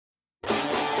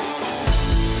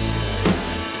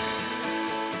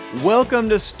Welcome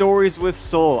to Stories with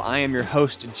Soul. I am your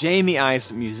host, Jamie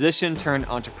Ice, musician turned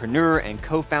entrepreneur and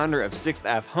co-founder of 6th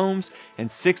Ave Homes and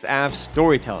 6th Ave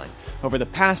Storytelling. Over the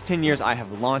past 10 years, I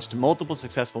have launched multiple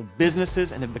successful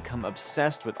businesses and have become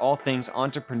obsessed with all things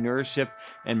entrepreneurship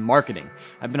and marketing.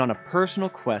 I've been on a personal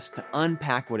quest to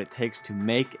unpack what it takes to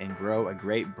make and grow a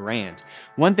great brand.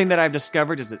 One thing that I've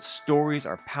discovered is that stories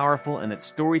are powerful and that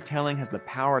storytelling has the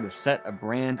power to set a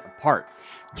brand apart.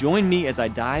 Join me as I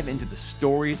dive into the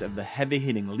stories of the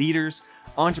heavy-hitting leaders,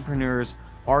 entrepreneurs,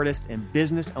 artists, and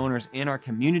business owners in our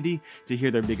community to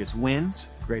hear their biggest wins,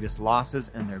 greatest losses,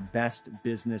 and their best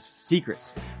business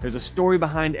secrets. There's a story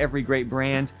behind every great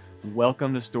brand.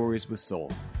 Welcome to Stories with Soul.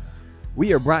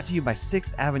 We are brought to you by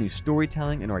 6th Avenue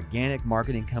Storytelling, an organic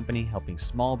marketing company helping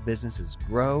small businesses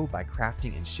grow by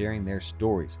crafting and sharing their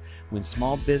stories. When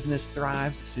small business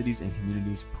thrives, cities and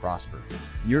communities prosper.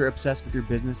 You're obsessed with your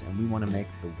business, and we want to make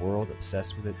the world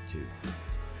obsessed with it too.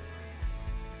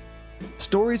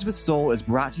 Stories with Soul is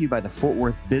brought to you by the Fort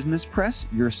Worth Business Press,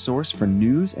 your source for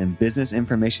news and business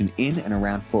information in and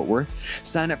around Fort Worth.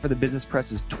 Sign up for the Business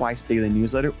Press's twice daily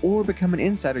newsletter or become an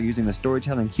insider using the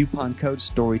storytelling coupon code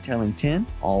STORYTELLING10,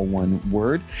 all one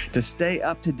word, to stay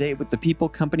up to date with the people,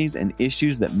 companies, and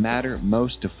issues that matter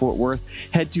most to Fort Worth.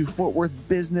 Head to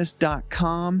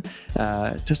fortworthbusiness.com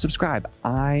to subscribe.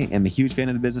 I am a huge fan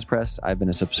of the Business Press. I've been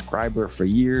a subscriber for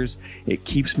years. It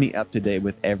keeps me up to date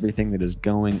with everything that is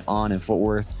going on in Fort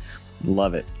Worth.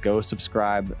 Love it. Go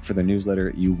subscribe for the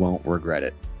newsletter. You won't regret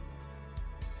it.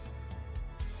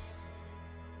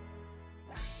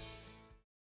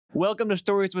 Welcome to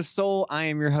Stories with Soul. I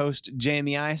am your host,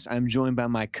 Jamie Ice. I'm joined by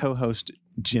my co-host,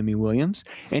 Jimmy Williams.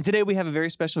 And today we have a very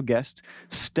special guest,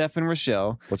 Stefan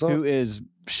Rochelle, who is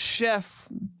chef,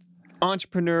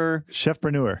 entrepreneur.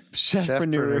 Chefpreneur.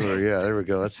 Yeah, there we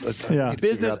go. That's yeah.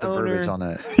 Business the owner. verbiage on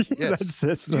that. Yes.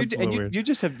 that's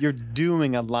You're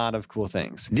doing a lot of cool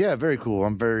things. Yeah, very cool.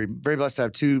 I'm very, very blessed to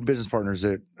have two business partners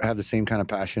that have the same kind of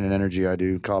passion and energy I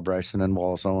do, Kyle Bryson and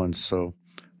Wallace Owens. So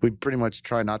we pretty much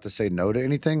try not to say no to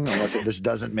anything unless it just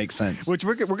doesn't make sense. Which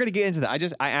we're going to get into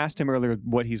that. I asked him earlier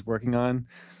what he's working on.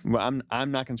 Well,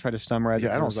 I'm not going to try to summarize it.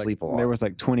 Yeah, I don't sleep a lot. There was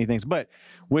like 20 things, but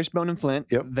Wishbone and Flint,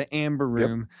 Yep. the Amber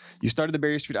Room. Yep. You started the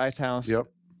Berry Street Ice House. Yep.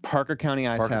 Parker County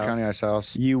Ice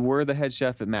House. You were the head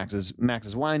chef at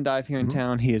Max's Wine Dive here in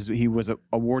town. He was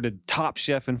awarded top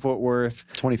chef in Fort Worth.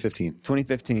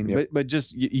 2015. Yep. But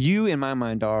just you in my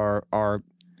mind are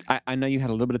I know you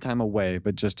had a little bit of time away,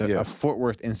 but just a Fort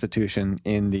Worth institution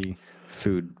in the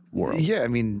food world. Yeah, I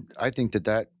mean, I think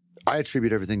that I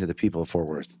attribute everything to the people of Fort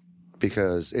Worth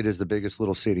because it is the biggest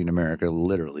little city in America,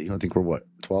 literally. I think we're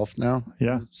 12th now?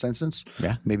 Yeah. Census?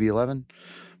 Yeah. Maybe 11.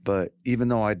 But even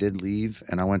though I did leave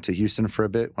and I went to Houston for a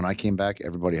bit, when I came back,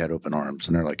 everybody had open arms.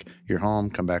 And they're like, you're home,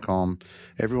 come back home.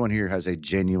 Everyone here has a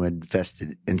genuine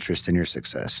vested interest in your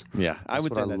success. Yeah, I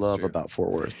would say that's what I love true. about Fort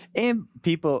Worth. And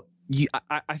people...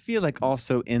 I feel like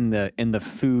also in the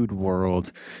food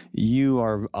world, you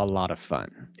are a lot of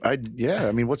fun. I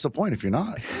mean, what's the point if you're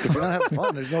not? If you're not having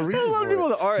fun, there's no reason. There's a lot of people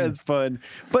for it. that are as fun,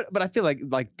 but I feel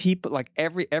like people like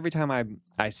every time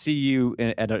I see you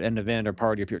at an event or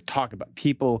party, if you're talking about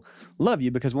people love you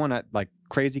because one, like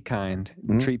crazy kind,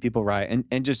 treat people right,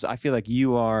 and just I feel like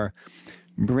you are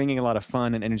bringing a lot of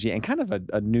fun and energy and kind of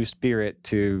a new spirit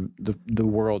to the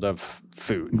world of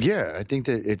food. Yeah, I think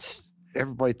that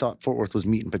everybody thought Fort Worth was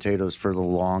meat and potatoes for the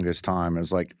longest time. It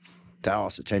was like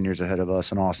Dallas is 10 years ahead of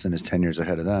us and Austin is 10 years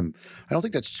ahead of them. I don't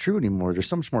think that's true anymore. There's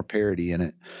so much more parity in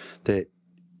it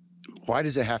why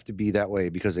does it have to be that way?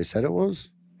 Because they said it was?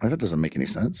 Like, that doesn't make any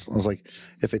sense. I was like,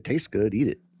 if it tastes good, eat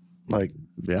it. Like,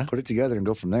 put it together and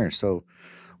go from there. So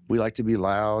we like to be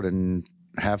loud and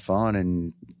have fun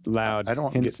and loud. I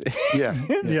don't get,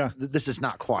 yeah. This is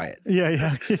not quiet.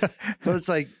 Yeah. But it's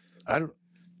like,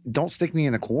 don't stick me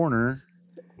in a corner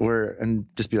and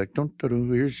just be like,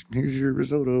 here's your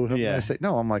risotto. I say,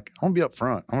 no, I'm like, I'm gonna be up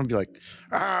front. I'm gonna be like,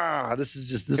 this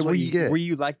is what you get. Were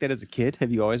you like that as a kid?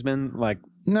 Have you always been like?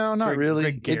 No, not really.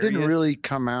 It didn't really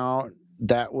come out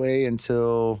that way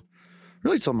until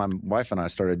my wife and I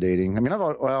started dating. I mean,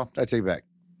 I take it back.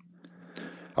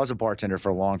 I was a bartender for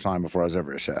a long time before I was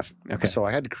ever a chef. Okay. So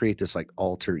I had to create this like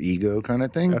alter ego kind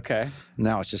of thing. Okay.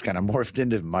 Now it's just kind of morphed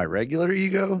into my regular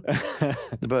ego.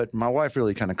 But my wife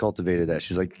really kind of cultivated that.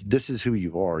 She's like, this is who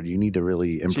you are. You need to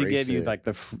really embrace it. She gave you like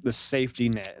the safety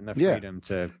net and the freedom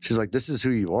to. She's like, this is who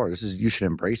you are. You should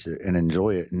embrace it and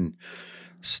enjoy it and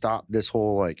stop this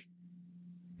whole like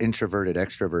introverted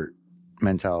extrovert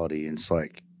mentality. And it's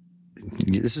like,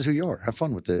 this is who you are. Have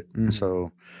fun with it. Mm-hmm. And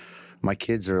so my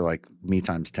kids are like me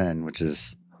times 10, which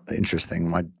is interesting.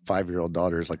 My 5-year-old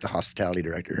daughter is like the hospitality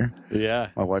director. Yeah.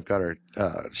 My wife got her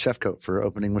chef coat for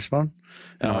opening Wishbone.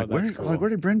 And I'm like, where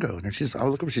did Bryn go? And I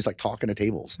look over, she's like talking to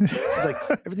tables. She's like,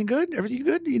 everything good? Everything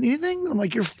good? Do you need anything? I'm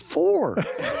like, you're 4.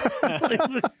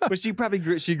 But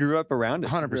she grew up around it.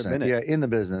 100%. Yeah, in the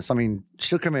business. I mean,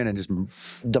 she'll come in and just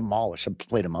demolish a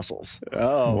plate of mussels.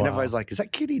 Oh, And everybody's like, is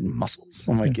that kid eating mussels?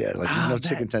 I'm like, yeah, like no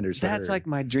chicken tenders. For That's her. like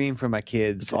my dream for my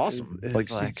kids. It's awesome. It's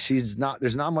Like, she's not,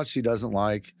 there's not much she doesn't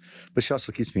like, but she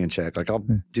also keeps me in check. Like I'll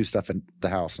do stuff in the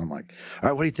house and I'm like, all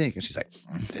right, what do you think? And she's like,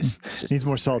 this just Needs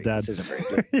more salt, Dad. This isn't very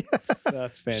good.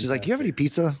 that's fantastic. She's like, you have any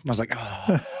pizza? And I was like,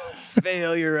 oh,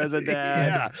 failure as a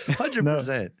dad. yeah,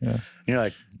 100%. Yeah. And you're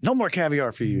like, no more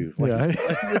caviar for you. Like, Yeah.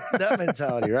 that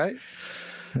mentality, right?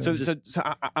 So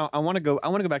I want to go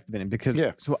back to the beginning because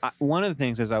one of the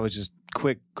things is I was just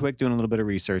quick doing a little bit of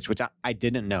research, which I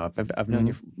didn't know. I've known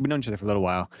we've known each other for a little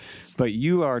while, but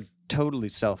you are totally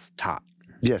self-taught.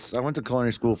 Yes, I went to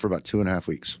culinary school for about 2.5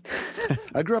 weeks.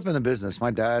 I grew up in the business.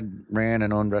 My dad ran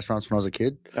and owned restaurants when I was a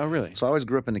kid. Oh, really? So I always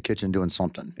grew up in the kitchen doing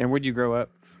something. And where'd you grow up?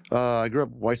 I grew up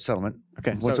White Settlement.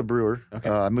 Okay, Went to Brewer. Okay.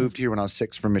 I moved here when I was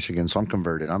 6 from Michigan, so I'm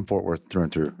converted. I'm Fort Worth through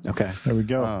and through. Okay. There we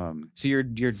go. So your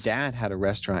dad had a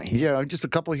restaurant here. Yeah, just a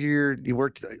couple here. He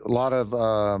worked a lot of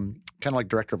kind of like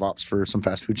director of ops for some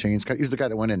fast food chains. He was the guy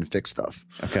that went in and fixed stuff.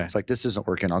 Okay. It's like, this isn't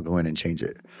working. I'll go in and change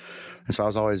it. And so I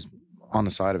was always on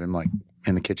the side of him, like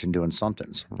in the kitchen doing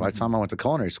something. So by the time I went to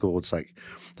culinary school, it's like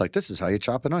this is how you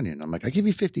chop an onion. I'm like, I give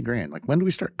you $50,000. Like, when do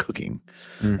we start cooking?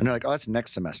 And they're like, oh, that's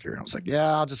next semester. I was like,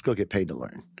 yeah, I'll just go get paid to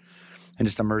learn. And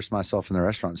just immerse myself in the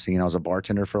restaurant scene. I was a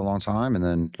bartender for a long time. And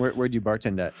then Where'd you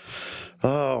bartend at?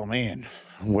 oh man,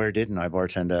 where didn't I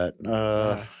bartend at?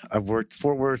 I've worked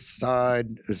Fort Worth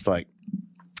side. It's like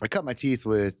I cut my teeth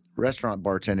with restaurant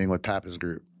bartending with Papa's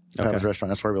group. Papa's restaurant.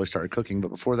 That's where I really started cooking. But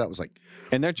before that was like,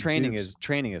 And their training is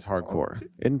hardcore.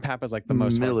 Isn't Papa's like the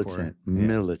most militant? hardcore?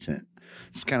 Militant.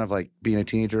 It's kind of like being a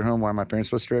teenager at home. Why are my parents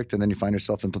so strict? And then you find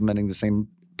yourself implementing the same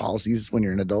policies when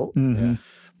you're an adult. Mhm.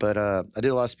 But I did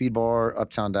a lot of speed bar,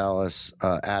 Uptown Dallas,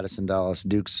 Addison Dallas,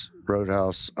 Duke's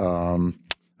Roadhouse.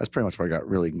 That's pretty much where I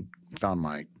really found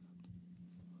my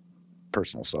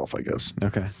personal self, I guess.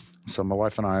 Okay. So my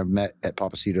wife and I met at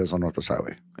Papacitos on Northwest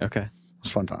Highway. Okay. It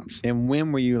was fun times. And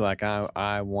when were you like,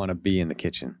 I want to be in the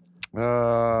kitchen?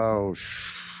 Oh,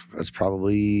 that's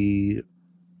probably,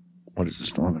 what is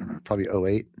this? Probably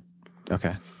 08.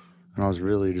 Okay. And I was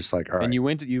really just like, all right. And you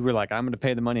were like, I'm going to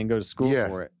pay the money and go to school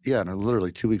for it. Yeah. And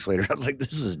literally 2 weeks later, I was like,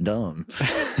 this is dumb.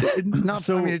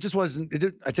 It just wasn't,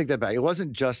 I take that back. It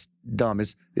wasn't just dumb.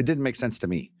 It didn't make sense to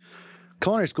me.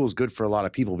 Culinary school is good for a lot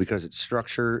of people because it's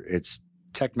structure, it's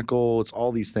technical, it's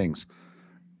all these things.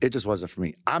 It just wasn't for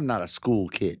me. I'm not a school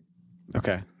kid.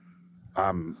 Okay.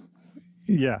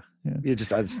 Yeah.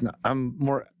 I'm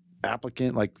more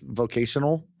applicant, like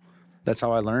vocational. That's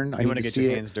how I learn. I want to get your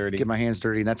hands dirty. Get my hands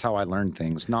dirty, and that's how I learn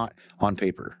things, not on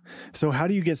paper. So how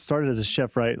do you get started as a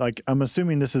chef, right? Like, I'm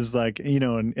assuming this is like,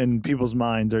 in people's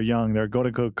minds, they're young, they're going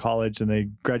to go to college and they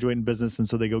graduate in business. And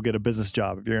so they go get a business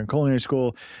job. If you're in culinary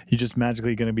school, you're just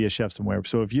magically going to be a chef somewhere.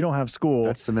 So if you don't have school,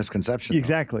 That's the misconception.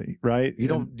 exactly, right? You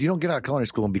don't get out of culinary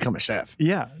school and become a chef.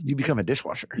 Yeah. You become a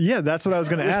dishwasher. Yeah. That's what I was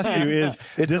going to ask you is,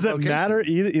 does a it vocation. matter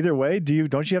either way?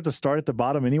 Don't you have to start at the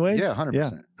bottom anyways? Yeah, 100%.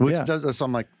 Yeah. Which Yeah. does, so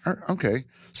I'm like, okay.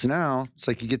 So now it's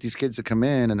like you get these kids that come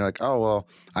in and they're like, oh, well,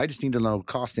 I just need to know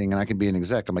costing and I can be an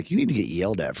exec. I'm like, you need to get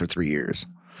yelled at for 3 years.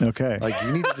 Okay. Like,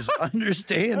 you need to just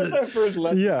understand That's that. our first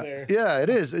lesson Yeah. there. Yeah, it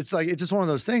is. It's like, it's just one of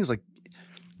those things. Like,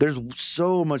 there's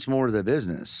so much more to the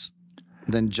business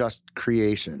than just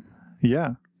creation.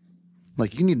 Yeah.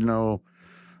 Like, you need to know,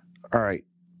 all right,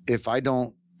 if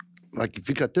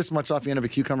you cut this much off the end of a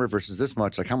cucumber versus this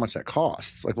much, like how much that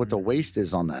costs, like what the waste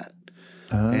is on that.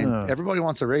 And everybody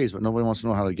wants a raise, but nobody wants to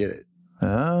know how to get it.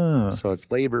 So it's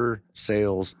labor,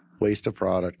 sales, waste of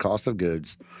product, cost of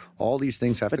goods. All these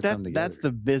things have to come together. That's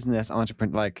the business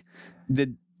entrepreneur. Like,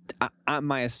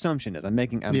 my assumption is I'm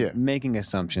making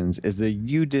assumptions is that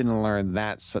you didn't learn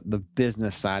the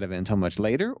business side of it until much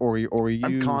later, or you.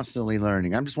 I'm constantly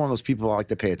learning. I'm just one of those people I like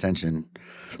to pay attention.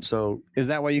 So Is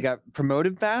that why you got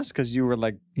promoted fast? Because you were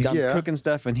like cooking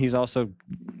stuff, and he's also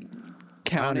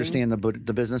counting? I understand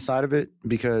the business side of it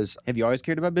because Have you always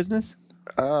cared about business?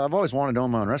 I've always wanted to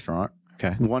own my own restaurant.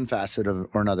 Okay. One facet or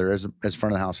another, as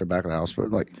front of the house or back of the house,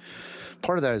 but like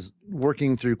part of that is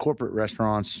working through corporate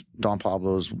restaurants, Don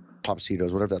Pablo's,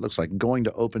 Papacitos, whatever that looks like. Going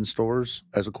to open stores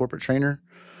as a corporate trainer,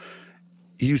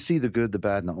 you see the good, the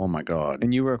bad, and the oh my god.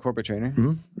 And you were a corporate trainer?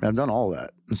 Mm-hmm. I've done all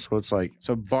that, and so it's like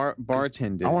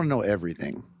bartending. I want to know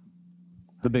everything.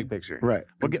 The big picture. Right.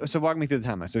 Well, so walk me through the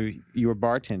timeline. So you were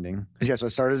bartending. Yeah, so I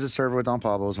started as a server with Don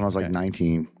Pablo's when I was like Okay.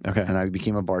 19. Okay. And I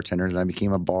became a bartender, and I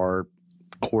became a bar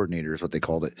coordinator is what they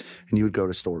called it. And you would go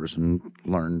to stores and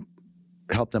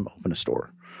help them open a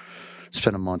store.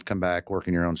 Spend a month, come back, work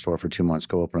in your own store for 2 months,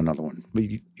 go open another one. But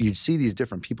you'd see these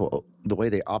different people, the way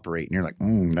they operate, and you're like,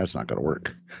 that's not going to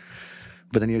work.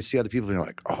 But then you see other people, and you're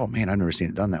like, oh man, I've never seen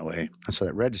it done that way. And so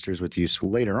that registers with you. So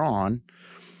later on,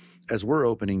 as we're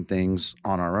opening things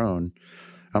on our own,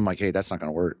 I'm like, hey, that's not going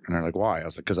to work. And they're like, why? I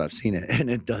was like, because I've seen it and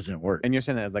it doesn't work. And you're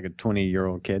saying that as like a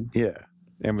 20-year-old kid? Yeah.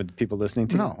 And with people listening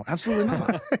to you? No, absolutely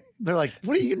not. They're like,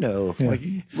 what do you know? Yeah. Like,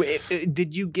 Wait,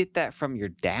 did you get that from your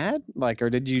dad? Like, or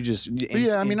did you just?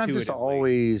 yeah, I mean, I've just intuitively?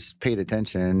 always paid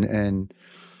attention. And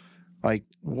like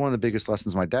one of the biggest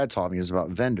lessons my dad taught me is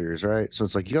about vendors, right? So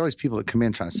it's like you got all these people that come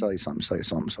in trying to sell you something, sell you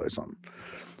something, sell you something.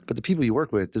 But the people you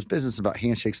work with, this business is about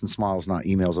handshakes and smiles, not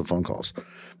emails and phone calls.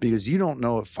 Because you don't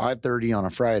know at 5:30 on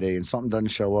a Friday and something doesn't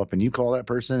show up and you call that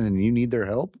person and you need their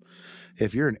help.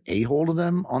 If you're an a-hole to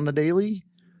them on the daily,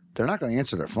 they're not going to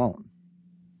answer their phone.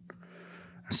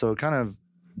 So it kind of,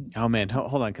 Oh man,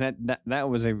 hold on. That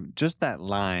was just that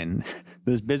line.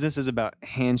 This business is about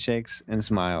handshakes and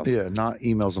smiles. yeah, not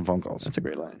emails and phone calls. That's a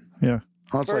great line. Yeah.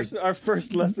 Well, it's like Our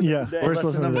first lesson. Yeah. Of the day. First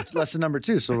lesson. lesson number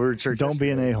 2. So we're at church. Don't be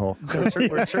an yesterday. a-hole.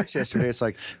 We're at church yesterday. It's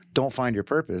like, don't find your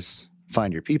purpose,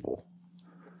 find your people.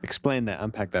 Explain that.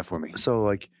 Unpack that for me. So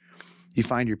like, you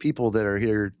find your people that are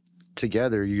here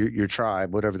together, your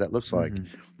tribe, whatever that looks like,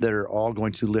 that are all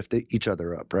going to lift each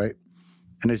other up, right?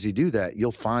 And as you do that,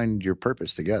 you'll find your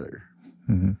purpose together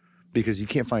Mhm. because you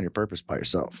can't find your purpose by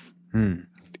yourself. And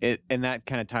that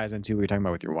kind of ties into what you're talking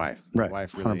about with your wife. Your Right.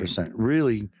 wife really, 100%.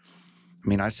 Really, I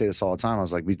mean, I say this all the time. I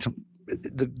was like,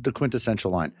 the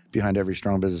quintessential line behind every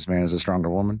strong businessman is a stronger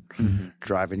woman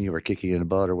driving you or kicking you in the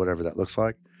butt or whatever that looks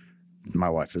like. My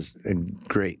wife is a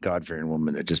great God-fearing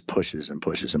woman that just pushes and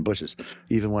pushes and pushes.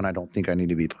 Even when I don't think I need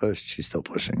to be pushed, she's still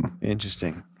pushing.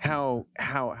 Interesting. How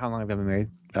long have you been married?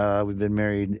 We've been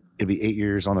married, it'll be 8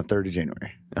 years on the 3rd of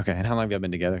January. Okay. And how long have you been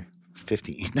together?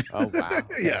 15. Oh wow.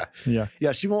 Yeah. Yeah.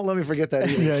 Yeah, she won't let me forget that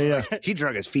either. Yeah, She's yeah. like, he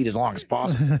drug his feet as long as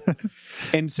possible.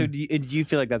 And so do you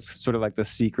feel like that's sort of like the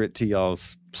secret to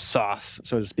y'all's sauce,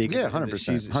 so to speak? Yeah, Is that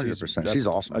 100%. 100%. She's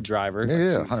awesome. A driver.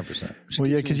 Yeah, Like, she's- 100%. Well,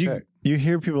 yeah, because you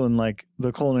hear people in like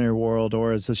the culinary world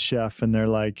or as a chef, and they're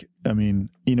like, I mean,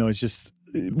 it's just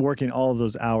working all of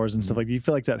those hours and stuff. Like, do you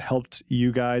feel like that helped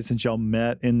you guys since y'all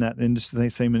met in that industry,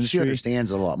 same She industry?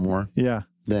 understands it a lot more Yeah,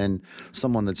 than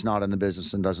someone that's not in the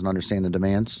business and doesn't understand the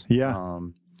demands. Yeah. I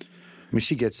mean,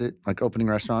 she gets it. Like opening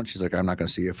a restaurant, she's like, I'm not going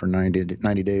to see you for 90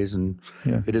 days. And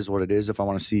Yeah. it is what it is. If I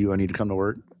want to see you, I need to come to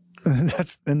work.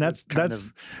 that's kind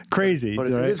crazy. But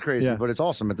it right? is crazy, Yeah. but it's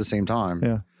awesome at the same time.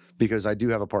 Yeah. Because I do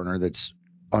have a partner that's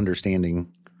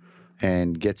understanding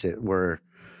and gets it where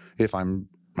if I'm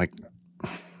like, I'm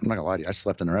not gonna lie to you, I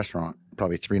slept in a restaurant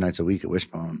probably 3 nights a week at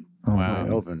Wishbone Oh, Wow.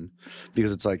 when it opened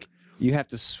because it's like, You have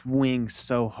to swing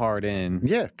so hard in.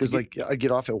 yeah, because To like I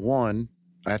get off at 1,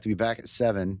 I have to be back at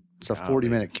 7. It's a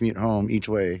 40-minute commute home each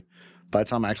way. By the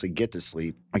time I actually get to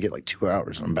sleep, I get like 2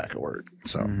 hours and I'm back at work.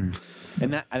 So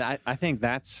And I think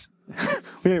that's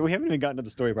we haven't even gotten to the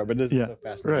story part, but this Yeah. is so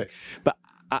fascinating. Right. But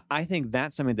I think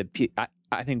that's something that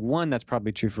I think one that's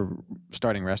probably true for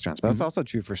starting restaurants, but that's also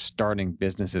true for starting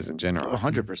businesses in general.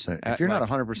 100%. If you're not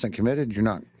 100% committed, you're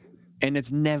not. And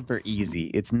it's never easy.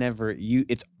 It's never you.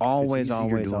 It's always easy, you're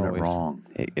always doing it always wrong.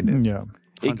 It is. Yeah.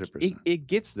 100%. It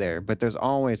gets there, but I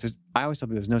always tell people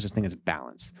there's no such thing as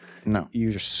balance. No.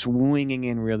 You're swinging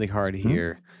in really hard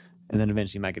here, and then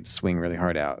eventually you might get to swing really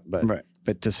hard out. But Right.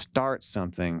 but to start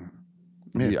something,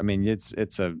 Yeah. I mean, it's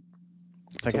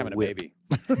like a having a whip. baby.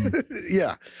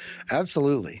 Yeah,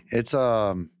 absolutely. It's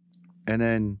and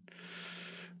then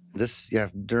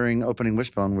during opening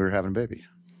Wishbone, we were having a baby.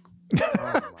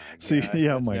 So,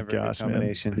 yeah, oh that's my never a good gosh, man.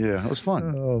 combination. Yeah, it was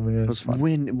fun. Oh man. It was fun.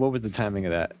 What was the timing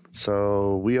of that?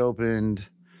 So we opened.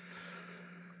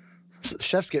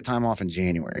 Chefs get time off in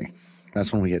January.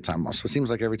 That's when we get time off. So it seems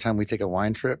like every time we take a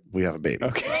wine trip, we have a baby.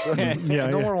 Okay. So, Yeah,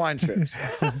 no yeah. more wine trips.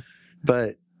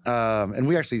 But and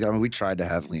we actually, we tried to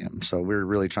have Liam. So we were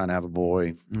really trying to have a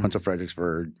boy. Went to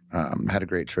Fredericksburg. Had a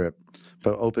great trip.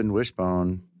 But opened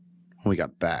Wishbone when we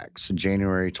got back. So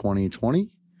January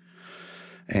 2020.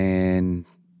 And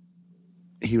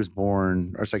he was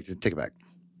born, or sorry, take it back.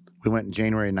 We went in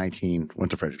January 19,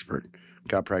 went to Fredericksburg,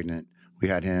 got pregnant. We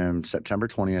had him September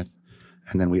 20th,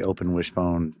 and then we opened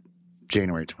Wishbone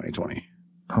January 2020.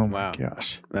 Oh my Wow.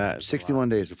 gosh. That's 61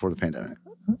 days before the pandemic.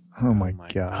 Oh my Oh,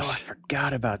 I gosh.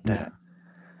 forgot about that.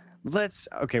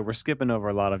 We're skipping over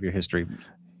a lot of your history,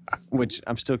 which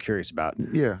I'm still curious about.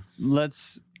 Yeah.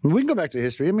 We can go back to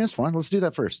history. I mean, it's fun. Let's do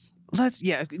that first.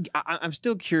 I'm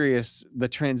still curious the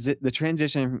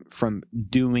transition from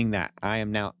doing that. I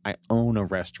own a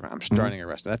restaurant. I'm starting a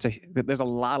restaurant. There's a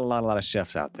lot of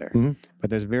chefs out there, but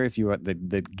there's very few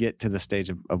that get to the stage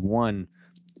of one,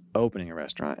 opening a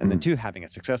restaurant, and then two, having a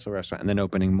successful restaurant, and then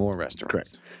opening more restaurants.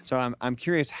 Correct. So I'm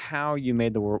curious how you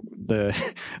made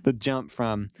the jump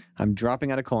from I'm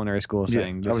dropping out of culinary school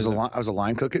saying I was a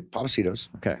line cook at Papacitos.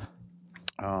 Okay.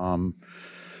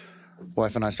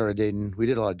 Wife and I started dating. We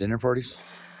did a lot of dinner parties.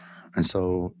 And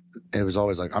so it was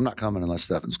always like, I'm not coming unless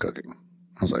Stefan's cooking.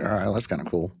 I was like, all right, that's kind of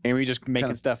cool. And were you just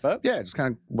making stuff up? Yeah, just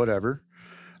kind of whatever.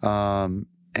 And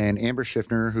Amber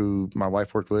Schiffner, who my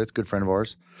wife worked with, good friend of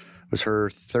ours, was her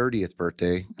 30th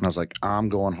birthday. And I was like, I'm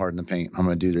going hard in the paint. I'm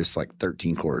going to do this like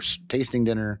 13-course tasting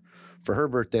dinner for her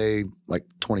birthday, like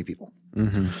 20 people.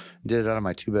 Mm-hmm. Did it out of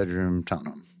my 2-bedroom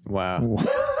townhome. Wow.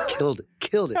 Killed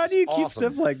it. How do you keep awesome.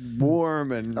 stuff like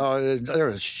warm and? Oh, there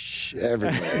was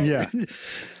everywhere. Yeah.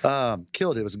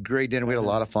 Killed it. It was a great dinner. We had a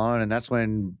lot of fun. And that's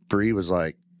when Bree was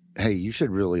like, hey, you should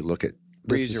really look at this.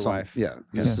 Bree's your wife. Yeah.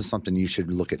 This is something you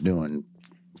should look at doing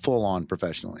full on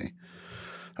professionally.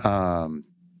 And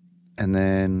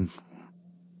then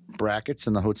Brackets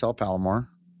in the Hotel Palomar,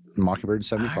 Mockingbird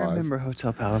 75. I remember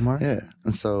Hotel Palomar. Yeah.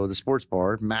 And so the sports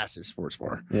bar, massive sports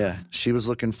bar. Yeah. She was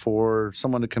looking for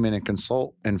someone to come in and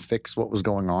consult and fix what was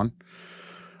going on.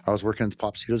 I was working at the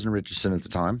Papacitos in Richardson at the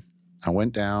time. I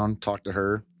went down, talked to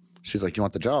her. She's like, you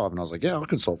want the job? And I was like, yeah, I'll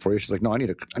consult for you. She's like, no, I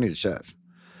need a chef.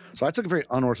 So I took a very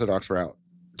unorthodox route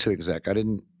to exec. I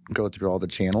didn't go through all the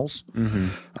channels.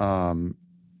 Mm-hmm.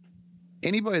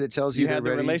 Anybody that tells you had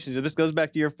the ready, relationship. This goes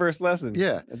back to your first lesson.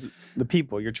 Yeah. It's the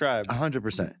people, your tribe.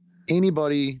 100%.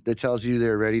 Anybody that tells you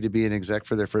they're ready to be an exec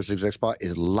for their first exec spot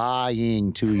is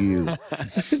lying to you.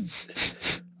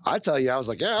 I tell you, I was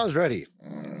like, yeah, I was ready.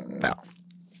 No.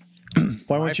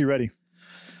 Why weren't you ready?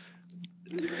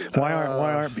 Why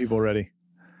aren't people ready?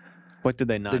 What did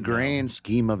they not The know? grand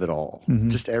scheme of it all,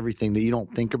 Mhm. just everything that you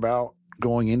don't think about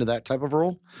going into that type of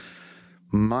role.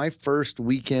 My first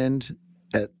weekend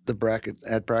at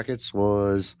Brackets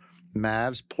was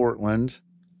Mavs Portland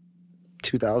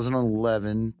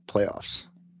 2011 playoffs.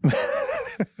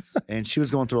 And she was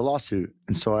going through a lawsuit.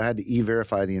 And so I had to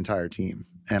e-verify the entire team.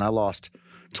 And I lost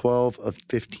 12 of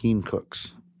 15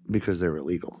 cooks because they were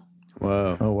illegal.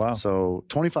 Whoa. Oh wow. So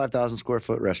 25,000 square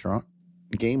foot restaurant,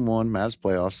 game one, Mavs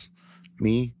playoffs,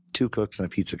 me, 2 cooks and a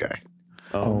pizza guy.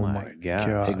 Oh my God.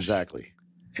 gosh. Exactly.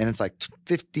 And it's like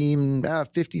 15,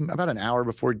 about an hour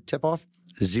before tip off,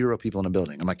 0 people in the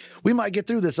building. I'm like, we might get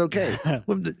through this. Okay.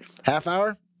 Half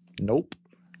hour? Nope.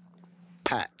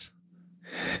 Packed.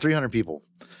 300 people.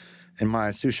 And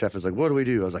my sous chef is like, what do we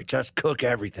do? I was like, just cook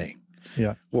everything.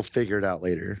 Yeah. We'll figure it out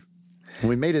later. And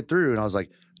we made it through and I was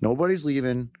like, nobody's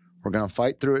leaving. We're going to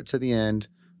fight through it to the end.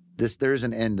 There's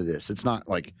an end to this. It's not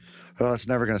like, oh, it's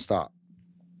never going to stop.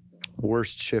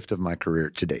 Worst shift of my career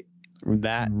to date.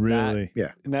 Really?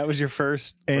 Yeah. And that was your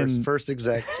first. And First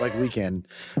exec like weekend.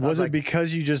 was it like,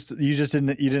 because you just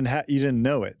didn't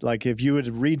know it? Like if you would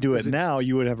redo it now,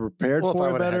 you would have prepared well, if for I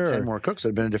it would have better. had 10 or- more cooks,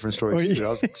 it'd been a different story Oh, too. yeah. I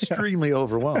was extremely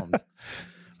overwhelmed.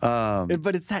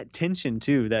 But it's that tension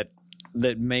too that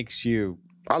makes you.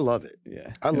 I love it.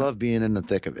 Yeah. I love being in the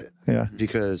thick of it Yeah.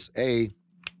 because A,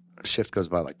 shift goes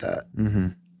by like that.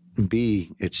 Mm-hmm.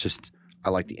 B, it's just I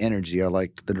like the energy, I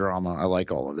like the drama, I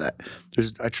like all of that.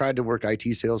 I tried to work IT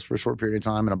sales for a short period of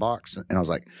time in a box, and I was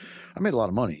like, I made a lot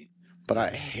of money, but I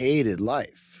hated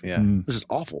life. Yeah. Mm. It was just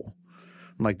awful.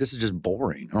 I'm like, this is just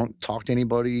boring. I don't talk to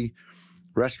anybody.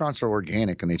 Restaurants are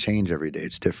organic and they change every day.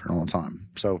 It's different all the time.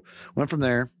 So went from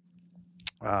there.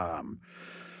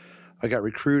 I got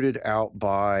recruited out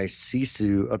by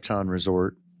Sisu Uptown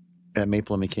Resort at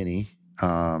Maple and McKinney.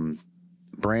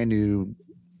 Brand new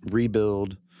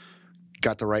rebuild.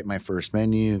 Got to write my first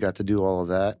menu. Got to do all of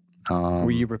that.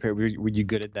 Were you prepared? Were you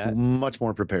good at that? Much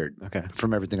more prepared Okay.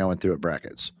 from everything I went through at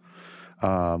Brackets.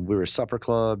 We were a supper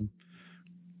club,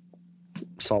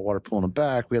 saltwater pool in the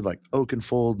back. We had like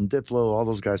Oakenfold and Diplo. All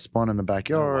those guys spun in the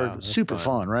backyard. wow, that's Super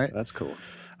fun. fun, right? That's cool.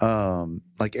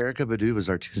 Like Erica Badu was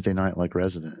our Tuesday night like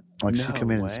resident. Like she'd No come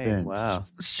in way. and spin. Wow.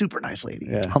 Super nice lady.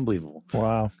 Yeah. Unbelievable.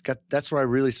 Wow. That's where I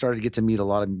really started to get to meet a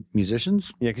lot of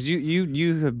musicians. Yeah, because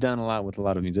you have done a lot with a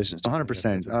lot of musicians. too.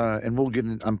 100%. And we'll get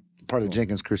in. I'm part of the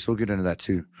Jenkins crew, so we'll get into that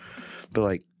too. But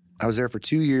like, I was there for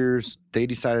 2 years. They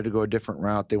decided to go a different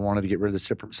route. They wanted to get rid of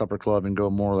the supper club and go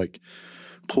more like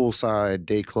poolside,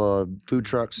 day club, food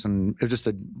trucks, and it was just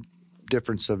a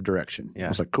difference of direction. Yeah. I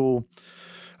was like, cool.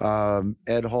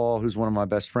 Ed Hall, who's one of my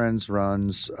best friends,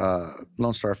 runs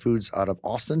Lone Star Foods out of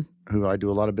Austin, who I do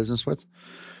a lot of business with.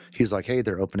 He's like, hey,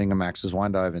 they're opening a Max's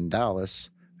Wine Dive in Dallas.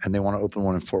 and they want to open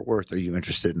one in Fort Worth. Are you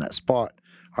interested in that spot?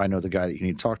 I know the guy that you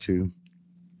need to talk to.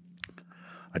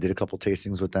 I did a couple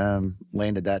tastings with them,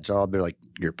 landed that job. They're like,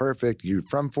 you're perfect. You're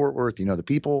from Fort Worth. You know the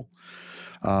people.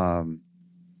 And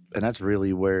that's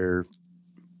really where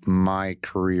my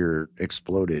career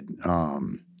exploded.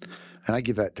 And I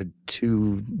give that to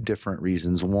two different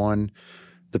reasons. One,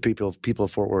 the people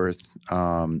of Fort Worth.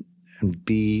 And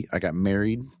B, I got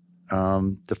married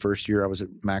the first year I was at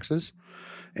Max's.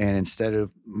 And instead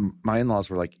of, my in-laws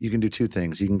were like, you can do two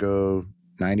things. You can go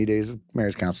 90 days of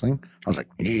marriage counseling. I was like,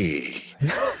 yeah.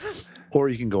 Or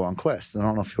you can go on Quest. And I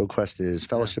don't know if what Quest is.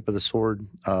 Fellowship of the Sword,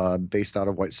 based out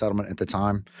of White Settlement at the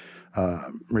time.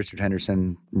 Richard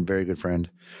Henderson, very good friend.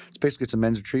 It's a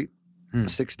men's retreat.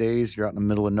 6 days, you're out in the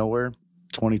middle of nowhere,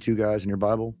 22 guys in your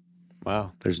Bible.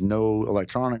 Wow. There's no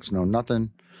electronics, no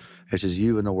nothing. It's just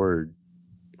you and the Word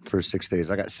for 6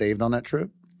 days. I got saved on that trip.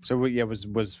 So was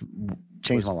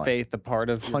Changed my life. Faith a part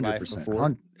of your life 100%. before?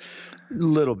 A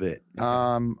little bit.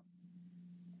 I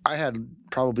had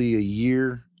probably a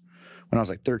year when I was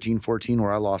like 13, 14,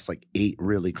 where I lost like 8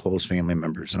 really close family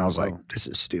members. And I was like, this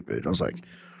is stupid. I was like,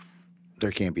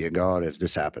 there can't be a God if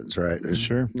this happens, right? There's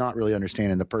Sure. not really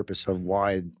understanding the purpose of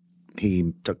why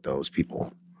he took those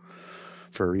people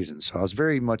for a reason. So I was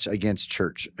very much against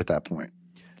church at that point.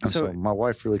 And so my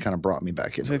wife really kind of brought me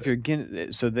back into So if you're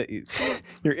getting, so that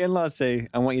your in-laws say,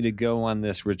 I want you to go on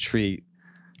this retreat.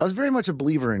 I was very much a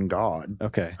believer in God.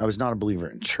 Okay. I was not a believer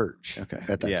in church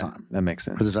at that time. That makes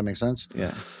sense. Does that make sense?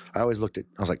 Yeah. I always I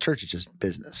was like, church is just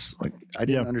business. Like, I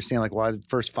didn't understand like why the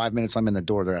first 5 minutes I'm in the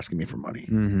door, they're asking me for money.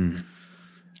 Mm-hmm.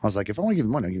 I was like, if I want to give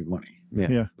you money, I'll give you money.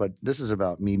 Yeah. But this is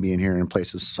about me being here in a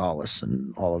place of solace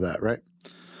and all of that, right?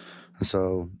 And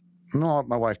so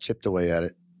my wife chipped away at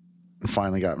it and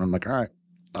finally got me. I'm like, all right,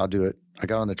 I'll do it. I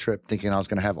got on the trip thinking I was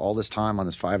going to have all this time on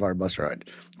this 5-hour bus ride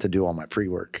to do all my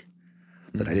pre-work.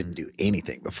 That I didn't do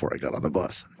anything before I got on the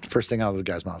bus. First thing out of the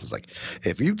guy's mouth was like,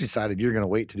 if you decided you're going to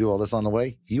wait to do all this on the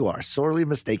way, you are sorely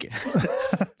mistaken.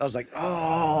 I was like,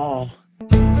 oh.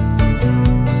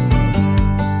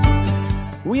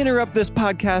 We interrupt this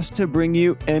podcast to bring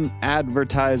you an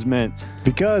advertisement.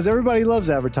 Because everybody loves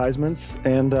advertisements,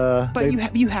 and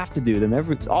But you have to do them. All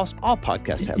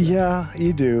podcasts have them. Yeah,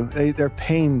 you do. They're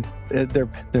pain.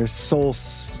 They're soul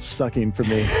sucking for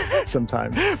me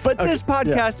sometimes. But this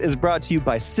podcast is brought to you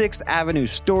by 6th Avenue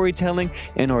Storytelling,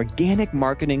 an organic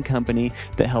marketing company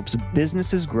that helps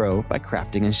businesses grow by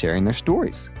crafting and sharing their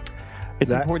stories.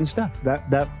 It's important stuff.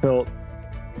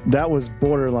 That was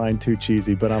borderline too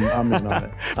cheesy, but I'm in on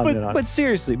it. But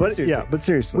seriously.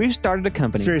 We've started a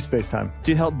company. Serious FaceTime.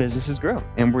 To help businesses grow.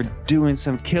 And we're doing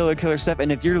some killer stuff.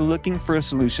 And if you're looking for a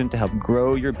solution to help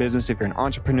grow your business, if you're an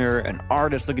entrepreneur, an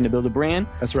artist looking to build a brand,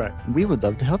 that's right. We would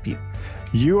love to help you.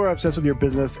 You are obsessed with your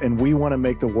business, and we want to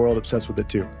make the world obsessed with it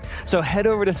too. So head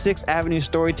over to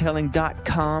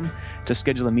 6avenuestorytelling.com to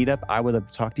schedule a meetup. I would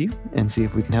love to talk to you and see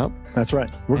if we can help. That's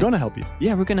right. We're going to help you.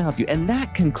 Yeah, we're going to help you. And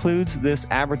that concludes this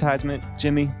advertisement.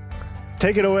 Jimmy,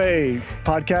 take it away,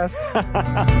 podcast.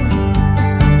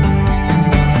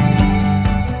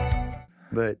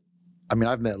 But I mean,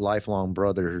 I've met lifelong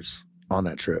brothers on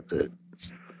that trip. That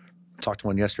talked to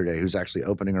one yesterday who's actually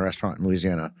opening a restaurant in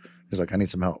Louisiana. He's like, I need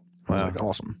some help. I was like,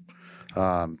 awesome.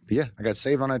 Yeah, I got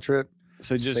saved on that trip.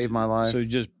 So just saved my life. So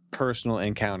just personal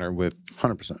encounter with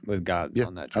 100% with God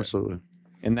on that trip. Absolutely.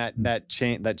 And that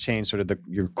changed sort of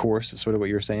your course, sort of what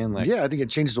you were saying. Like, yeah, I think it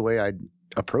changed the way I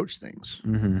approach things.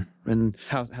 Mm-hmm. And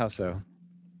how so?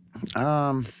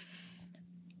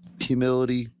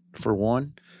 Humility for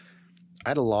one.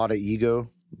 I had a lot of ego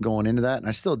going into that, and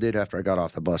I still did after I got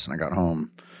off the bus and I got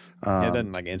home. It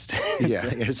doesn't like instant.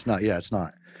 It's not. Yeah, it's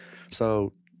not.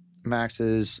 So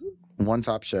Max's, one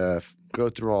Top Chef, go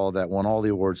through all that, won all the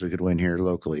awards we could win here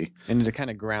locally. And to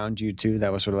kind of ground you too,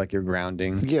 that was sort of like your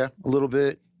grounding. Yeah, a little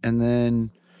bit. And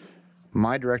then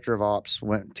my director of ops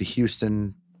went to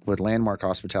Houston with Landmark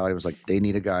Hospitality. It was like, they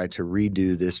need a guy to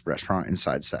redo this restaurant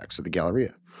inside Saks at the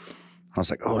Galleria. I was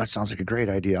like, oh, that sounds like a great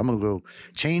idea. I'm going to go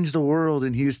change the world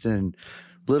in Houston.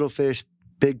 Little fish,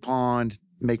 big pond,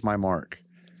 make my mark.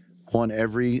 Won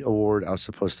every award I was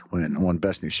supposed to win. I won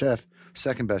Best New Chef,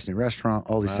 second Best New Restaurant,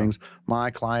 all these things.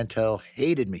 My clientele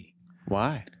hated me.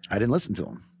 Why? I didn't listen to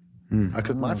them. I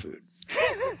cooked my food.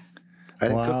 I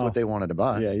didn't cook what they wanted to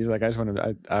buy. Yeah, you're like, I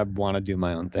want to do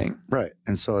my own thing. Right.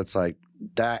 And so it's like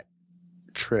that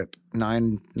trip,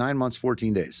 9 months,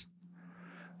 14 days,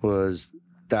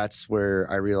 that's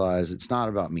where I realized it's not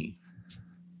about me.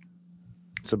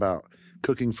 It's about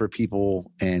cooking for people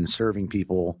and serving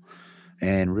people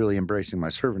and really embracing my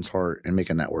servant's heart and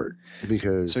making that work.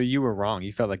 Because So you were wrong.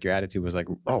 You felt like your attitude was like,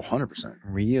 100%.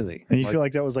 really? And you feel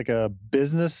like that was like a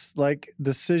business like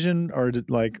decision or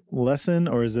like lesson,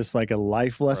 or is this like a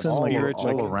life lesson? all, Like spiritual-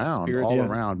 all like around, spiritual- all Yeah.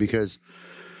 around. Because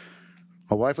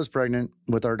my wife was pregnant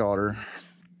with our daughter.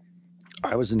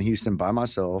 I was in Houston by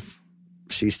myself.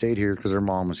 She stayed here because her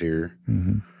mom was here.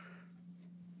 Mhm.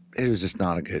 It was just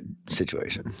not a good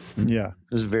situation. Yeah.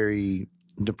 It was very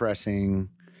depressing.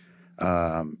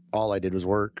 All I did was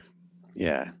work.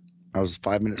 Yeah. I was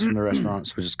 5 minutes from the restaurant,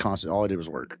 so it was just constant. All I did was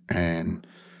work, and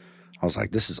I was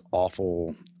like, "This is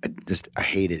awful." I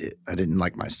hated it. I didn't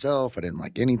like myself. I didn't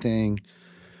like anything.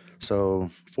 So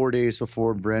 4 days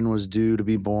before Bren was due to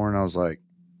be born, I was like,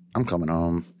 "I'm coming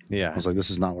home." I Yeah. was like,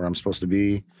 "This is not where I'm supposed to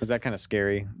be." Was that kind of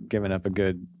scary, giving up a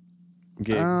good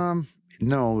gig?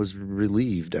 No, I was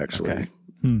relieved actually. Okay.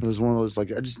 It was one of those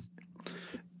like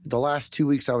the last 2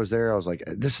 weeks I was there, I was like,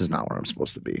 "This is not where I'm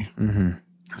supposed to be." Mm-hmm.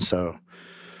 So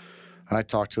I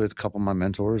talked with a couple of my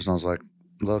mentors, and I was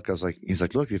like, he's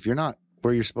like, "Look, if you're not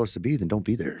where you're supposed to be, then don't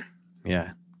be there.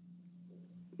 Yeah.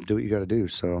 Do what you got to do."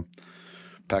 So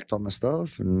packed up my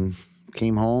stuff and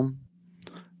came home.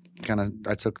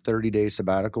 I took 30 days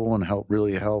sabbatical and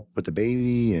really help with the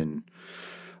baby, and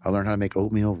I learned how to make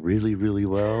oatmeal really, really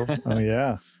well. Oh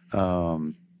yeah.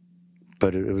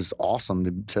 But it was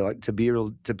awesome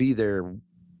to be there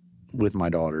with my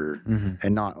daughter Mm-hmm.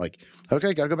 and not like,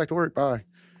 okay, gotta go back to work, bye.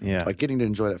 Yeah. Like getting to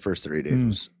enjoy that first 3 days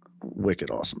was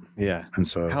wicked awesome. Yeah. And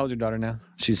so How old's your daughter now?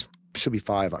 she'll be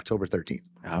 5 October 13th.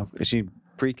 Oh, is she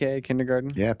pre-K,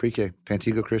 kindergarten? Yeah, pre-K,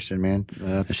 Pantego Christian, man.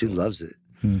 That's She loves it.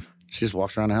 Hmm. She just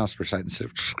walks around the house reciting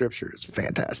scripture. It's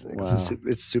fantastic. Wow.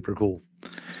 It's super cool.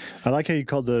 I like how you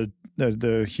called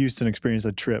the Houston experience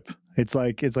a trip. It's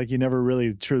like you never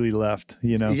really truly left,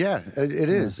 you know? Yeah, it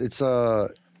is. It's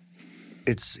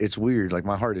weird. Like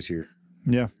my heart is here.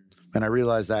 Yeah, And I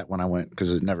realized that when I went, because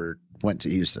it never went to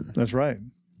Houston. that's right.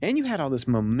 And you had all this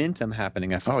momentum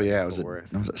happening. I feel Oh like, yeah, in it was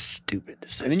Fort Worth. a stupid And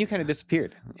decision. then you kind of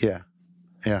disappeared. Yeah.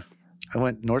 I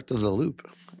went north of the loop.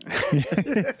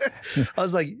 I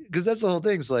was like, because that's the whole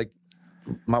thing. It's like,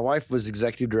 my wife was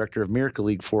executive director of Miracle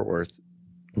League Fort Worth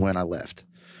when I left,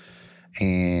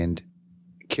 and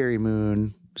Kerry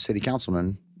Moon, city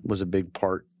councilman, was a big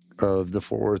part of the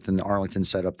Fort Worth and Arlington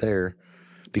setup there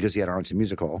because he had Arlington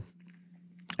Music Hall,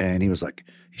 and he was like,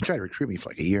 he tried to recruit me for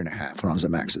like a year and a half when I was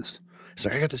at Max's. He's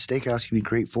like, "I got the steakhouse you'd be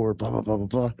great for, blah, blah, blah, blah,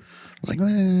 blah." I was like,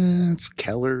 it's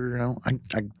Keller.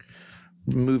 I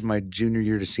moved my junior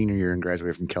year to senior year and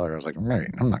graduated from Keller. I was like, I'm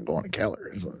not going to Keller.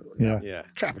 It's like, Yeah, Yeah.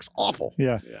 traffic's awful.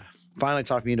 yeah. Yeah. Finally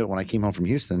talked me into it when I came home from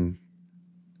Houston.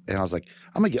 And I was like,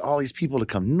 I'm going to get all these people to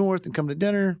come north and come to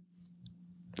dinner.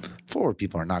 Fort Worth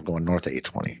people are not going north to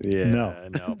 820. Yeah.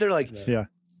 No. They're like, Yeah.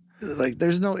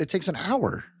 it takes an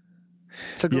hour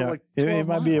to go Yeah, like it 12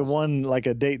 might be a miles. like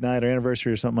a date night or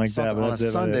anniversary or something like that. Something But on a that's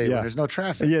it. Sunday when Yeah, there's no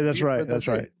traffic. Yeah, that's right, But that's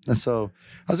right. it. And so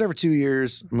I was there for 2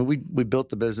 years. I mean, we built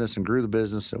the business and grew the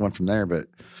business and went from there. But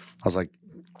I was like,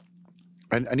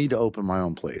 I need to open my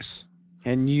own place.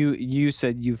 And you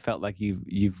said you felt like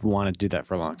you've wanted to do that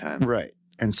for a long time. Right.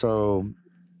 And so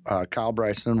Kyle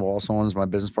Bryson, who also owns my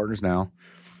business partners now,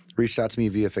 reached out to me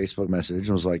via Facebook message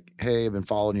and was like, "Hey, I've been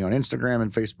following you on Instagram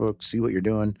and Facebook, see what you're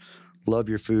doing. Love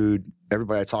your food.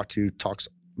 Everybody I talk to talks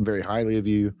very highly of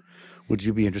you. Would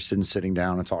you be interested in sitting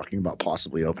down and talking about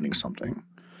possibly opening something?"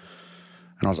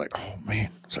 And I was like, "Oh man."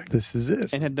 I was like, This is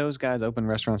it. And had those guys opened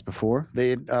restaurants before?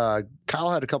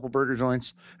 Kyle had a couple burger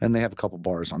joints and they have a couple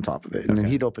bars on top of it. And then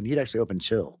he'd actually open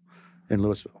Chill in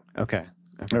Louisville. Okay.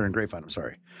 Or in Grapevine, I'm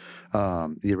sorry,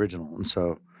 the original. And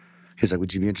so he's like,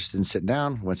 "Would you be interested in sitting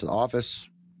down?" Went to the office,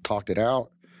 talked it out,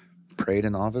 prayed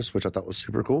in the office, which I thought was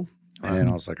super cool. And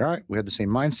I was like, all right, we had the same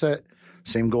mindset,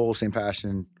 same goal, same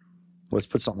passion. Let's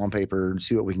put something on paper and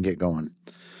see what we can get going.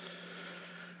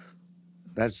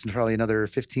 That's probably another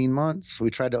 15 months. We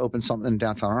tried to open something in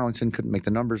downtown Arlington, couldn't make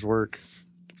the numbers work.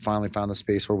 Finally found the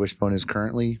space where Wishbone is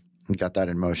currently and got that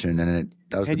in motion. And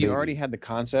that was Had the you baby. already had the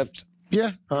concept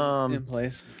Yeah. in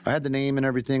place? I had the name and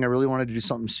everything. I really wanted to do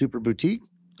something super boutique,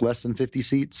 less than 50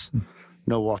 seats,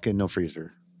 no walk-in, no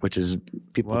freezer, which is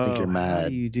people think you're How mad.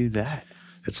 do you do that?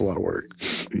 It's a lot of work.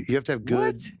 You have to have good.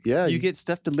 What? Yeah. You get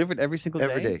stuff delivered every single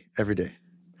every day.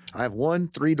 I have one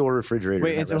 3-door refrigerator.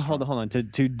 Wait, in and that so hold restaurant. on.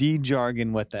 To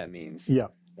de-jargon what that means. Yeah.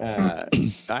 I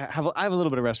have a little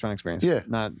bit of restaurant experience. Yeah.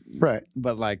 Not, Right.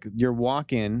 but like your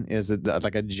walk-in is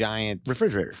like a giant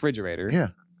refrigerator. Yeah.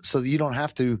 So that you don't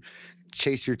have to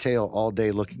chase your tail all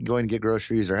day going to get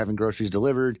groceries or having groceries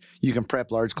delivered. You can prep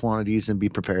large quantities and be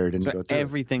prepared and So go through.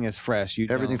 everything is fresh.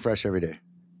 Everything fresh every day.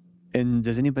 And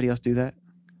does anybody else do that?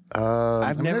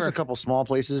 I mean, there's never- a couple small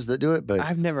places that do it, but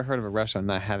I've never heard of a restaurant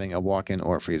not having a walk-in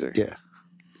or a freezer. yeah,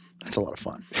 it's a lot of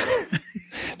fun.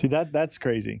 Dude, that's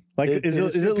crazy. Like, is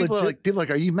it people legit? are like, people are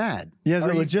like, are you mad? Yeah, is it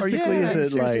Are you- logistically? are you Is it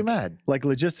seriously like mad? like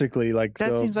logistically? Like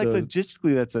That seems like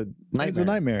logistically that's a It's a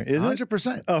nightmare. Is it?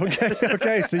 100%. Oh, okay,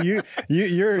 okay. So you're But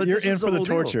you're this in is for the the whole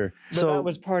deal. torture. so that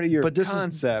was part of your but this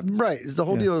concept. is right. The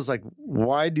whole Yeah. deal is like,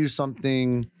 why do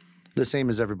something the same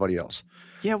as everybody else?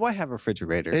 Yeah, why have a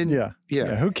refrigerator? And Yeah,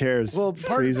 yeah. Who cares? Well,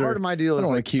 Freezer. part of my deal I is don't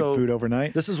want like, to keep so food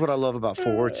overnight. this is what I love about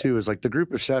Fort Worth too. Is like the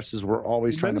group of chefs is we're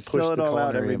always You trying to better push sell the it all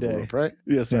out culinary every day. envelope, right?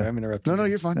 Yes, sorry, Yeah. I'm interrupting. No, you.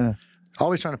 you're fine. Yeah.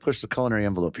 Always trying to push the culinary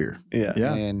envelope here. Yeah.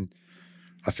 Yeah. And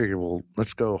I figured, well,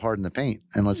 let's go hard in the paint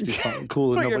and let's do something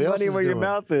cool that Put your nobody else money is where doing. your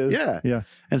mouth is. Yeah. Yeah.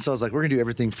 And so I was like, we're gonna do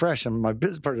everything fresh. And my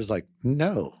business partner's like,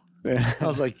 no. I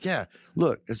was like, yeah,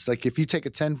 look, it's like if you take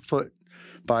a 10-foot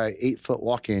by 8-foot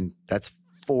walk-in, that's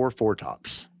 4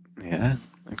 tops. Yeah.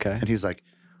 Okay. And he's like,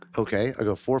 okay. I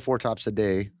go 4 tops a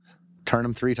day, turn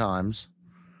them 3 times.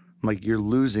 I'm like, you're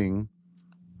losing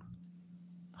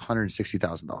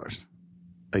 $160,000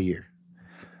 a year.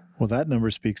 Well, that number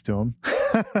speaks to him.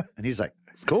 And he's like,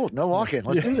 cool, no walk-in.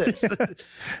 Let's do this.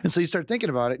 And so you start thinking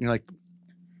about it and you're like,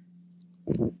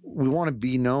 we want to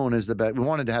be known as the best. We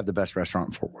wanted to have the best restaurant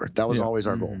in Fort Worth. That was Yeah. always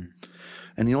our goal.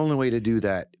 And the only way to do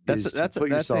that is to put that's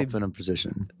yourself in a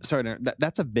position. Sorry,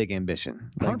 that's a big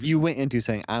ambition. Like 100%. you went into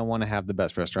saying, I want to have the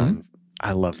best restaurant.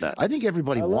 I love that. I think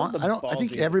everybody I love wants. the I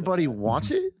think ballsiness everybody of that.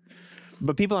 wants it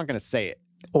But people aren't going to say it.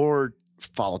 or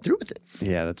follow through with it.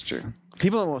 Yeah, that's true.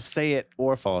 People won't say it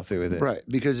or follow through with it. Right.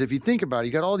 Because if you think about it,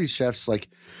 you got all these chefs like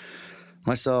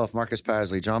myself, Marcus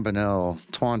Pasley, John Bonnell,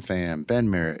 Twan Pham, Ben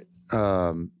Merritt,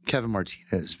 Kevin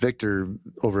Martinez, Victor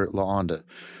over at La Onda,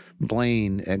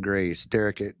 Blaine at Grace,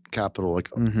 Derek at Capitol. Like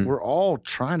we're all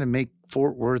trying to make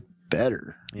Fort Worth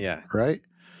better, Yeah. right?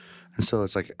 And so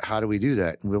it's like, how do we do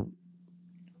that? Well,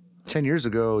 10 years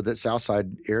ago, that South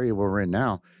Side area where we're in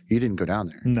now, you didn't go down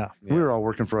there. No. We were all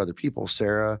working for other people,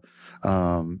 Sarah,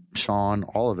 Sean,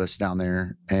 all of us down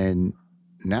there. And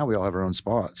now we all have our own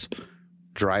spots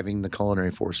driving the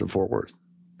culinary force of Fort Worth.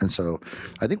 And so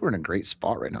I think we're in a great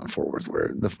spot right now in Fort Worth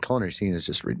where the culinary scene is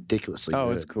just ridiculously Oh,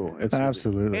 good. it's cool. It's really-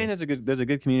 Absolutely. and there's a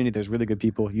good community. There's really good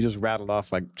people. You just rattled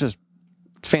off like just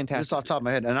it's fantastic. Just off the top of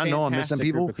my head. And I know I'm missing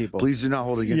Fantastic group people. of people. Please do not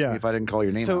hold it against Yeah. me if I didn't call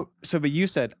your name out. But you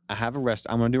said I have a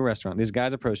restaurant. I'm going to do a restaurant. These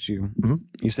guys approached you. Mhm.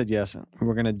 You said yes.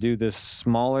 We're going to do this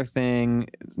smaller thing.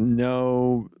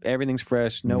 No, everything's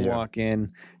fresh. No Yeah. walk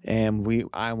in, and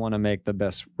I want to make the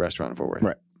best restaurant in Fort Worth.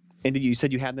 Right. And you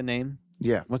said you had the name.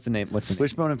 Yeah. What's the name?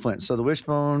 Wishbone and Flint. So the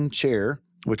Wishbone chair,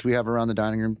 which we have around the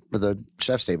dining room or the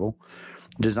chef's table,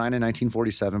 designed in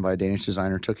 1947 by a Danish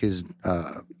designer, took his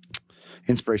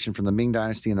inspiration from the Ming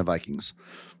Dynasty and the Vikings.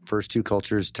 First two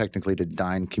cultures technically to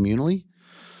dine communally.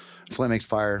 Flint makes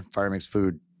fire, fire makes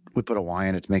food. We put a Y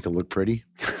in it to make it look pretty.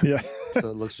 Yeah. So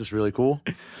it looks just really cool.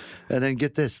 And then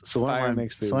get this. So one of Fire my-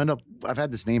 makes food. So I've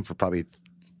had this name for probably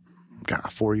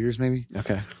 4 years maybe.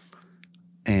 Okay.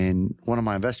 And one of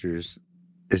my investors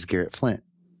is Garrett Flint,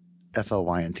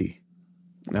 FLYNT.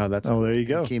 No, that's Oh, there you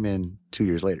go. He came in 2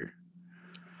 years later.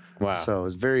 wow. So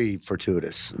it's very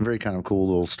fortuitous, very kind of cool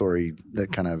little story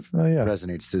that kind of Oh, yeah.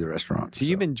 resonates through the restaurant. So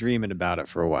you've been dreaming about it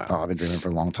for a while. Oh, I've been dreaming for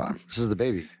a long time. This is the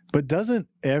baby. But doesn't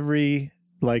every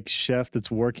like chef that's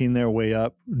working their way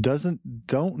up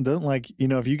don't like, you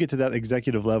know, if you get to that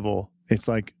executive level, it's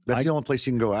like That's the only place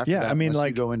you can go after Yeah, that. I mean, unless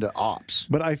like- you go into ops.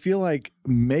 but I feel like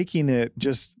making it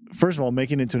just first of all,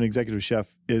 making it to an executive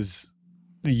chef is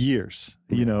years,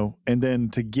 you know, and then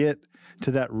to get to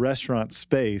that restaurant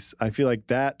space, I feel like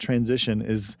that transition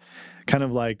is kind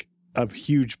of like a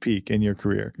huge peak in your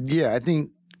career. Yeah, I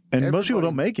think And most people Everybody-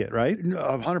 don't make it, right?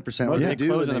 100%. Most What they they do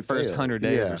close and in the they first fail. 100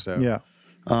 days Yeah. or so. Yeah.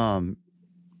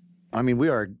 I mean, we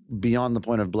are beyond the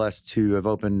point of blessed to have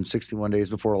opened 61 days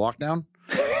before a lockdown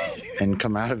and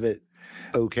come out of it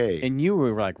okay. And you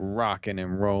were like rocking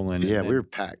and rolling. Yeah, and we were then,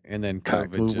 packed. and then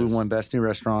packed. COVID. We won Best New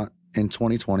Restaurant in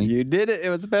 2020. You did it. It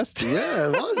was the best. Yeah,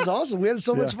 it was awesome. We had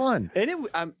so much fun.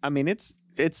 And I mean, it's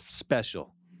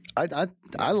special.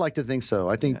 I like to think so.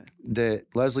 I think that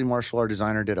Leslie Marshall, our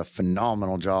designer, did a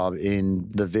phenomenal job in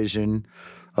the vision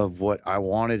of what I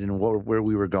wanted and where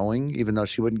we were going, even though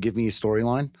she wouldn't give me a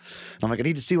storyline. And I'm like, I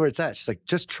need to see where it's at. She's like,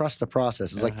 just trust the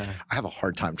process. It's like, I have a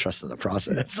hard time trusting the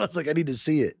process. So I was like, I need to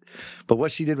see it. But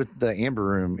what she did with the Amber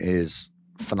Room is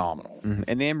phenomenal. Mhm.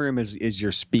 And the Amber Room is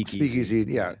your speakeasy. Speakeasy,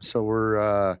 yeah. So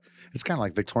we're, it's kind of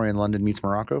like Victorian London meets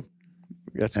Morocco.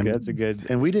 That's And- good. That's a good.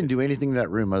 And we didn't do anything to that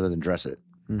room other than dress it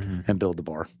Mhm. and build the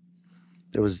bar.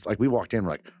 It was like we walked in,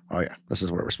 we're like, oh yeah, this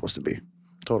is where we're supposed to be.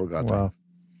 Total God thing. Wow.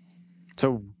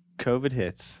 So COVID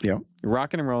hits. Yeah.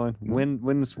 Rocking and rolling. Win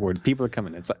this award. People are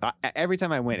coming. It's like, every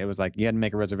time I went, it was like you had to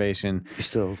make a reservation,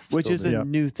 which is do. a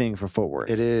new thing for Fort Worth.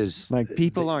 It is. Like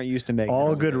people aren't used to making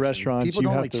All good reservations. restaurants, People you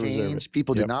don't have like to reserve change. it.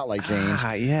 People do Yep. not like change.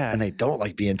 Yeah. And they don't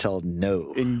like being told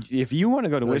no. And if you want to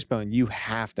go to Like- Wishbone, you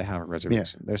have to have a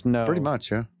reservation. There's no Pretty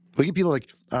much, yeah. We get people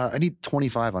like, I need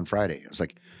 25 on Friday. I was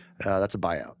like, that's a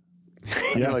buyout.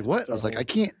 And they're like, what? I was like, I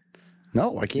can't.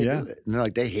 No, I can't Yeah. do it. And they're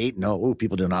like, they hate no. Ooh,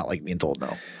 people do not like being told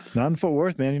no. Not in Fort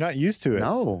Worth, man. You're not used to it.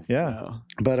 No. Yeah. No.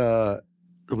 But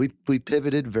we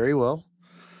pivoted very well.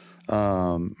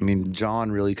 I mean,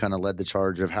 John really kind of led the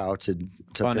charge of how to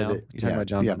Bonnell. pivot. You're talking about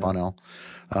John Yeah, Bonnell.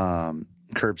 Bonnell.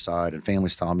 Curbside and family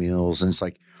style meals. And it's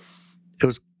like, it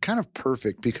was kind of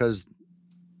perfect because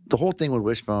the whole thing with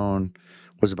Wishbone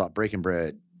was about breaking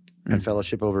bread and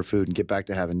fellowship over food and get back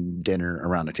to having dinner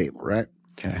around the table, right?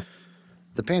 Okay.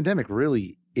 The pandemic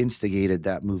really instigated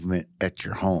that movement at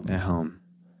your home. At home.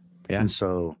 Yeah. And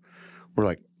so we're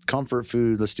like, comfort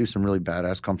food, let's do some really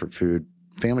badass comfort food,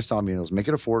 family style meals, make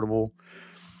it affordable.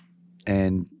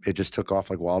 And it just took off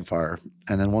like wildfire.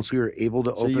 And then once we were able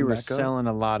to So open you were back up, selling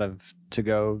a lot of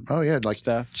to-go oh yeah, like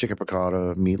stuff. chicken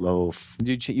piccata, meatloaf.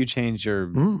 Did you changed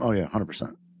your Oh yeah,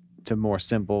 100%. to more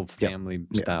simple family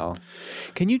style?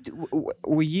 Can you?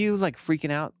 Were you like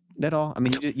freaking out at all? I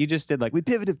mean, you just did like we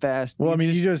pivoted fast. Well, I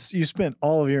mean, you spent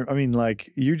all of your, I mean,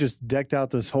 like you just decked out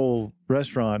this whole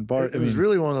restaurant bar. It was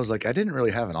really one of those, like, I didn't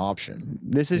really have an option.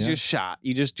 This is Yeah. your shot.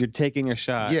 You're taking your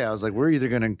shot. Yeah, I was like, we're either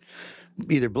going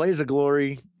to blaze a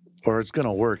glory or it's going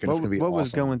to work and it's going to be What awesome.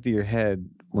 was going through your head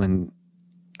when?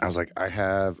 I was like, I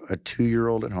have a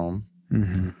 2-year-old at home.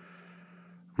 I'm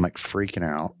like freaking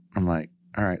out. I'm like,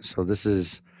 all right, so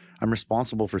I'm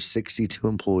responsible for 62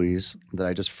 employees that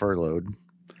I just furloughed.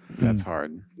 That's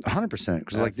hard. 100%.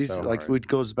 Because like That's these, so like hard. it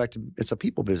goes back to, it's a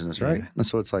people business, right? Yeah. And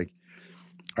so it's like,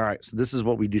 all right, so this is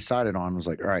what we decided on. Was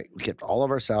like, all right, we kept all of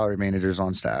our salary managers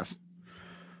on staff,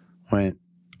 went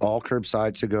all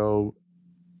curbside to go,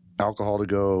 alcohol to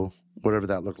go, whatever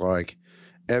that looked like.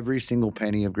 Every single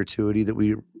penny of gratuity that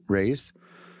we raised,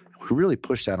 we really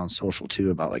pushed that on social too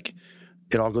about like,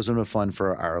 it all goes into a fund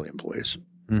for our hourly employees.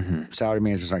 Salary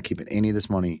managers aren't keeping any of this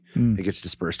money. It gets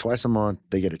dispersed twice a month.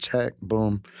 They get a check,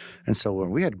 boom. And so when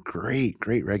we had great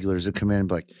regulars that come in,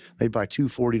 like they'd buy two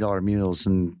 $40 meals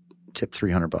and tip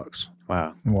 $300.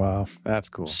 Wow. Wow. That's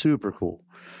cool. Super cool.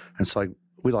 And so like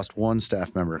we lost one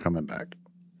staff member coming back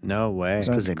No way.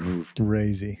 because That's they moved.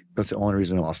 crazy. That's the only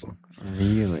reason we lost them.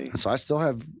 Really? And so I still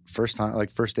have first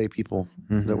day people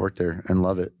that work there and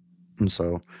love it. And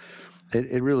so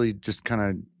it really just kind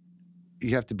of,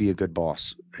 you have to be a good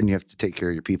boss and you have to take care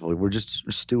of your people. We're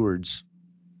just stewards.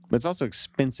 But it's also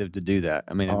expensive to do that.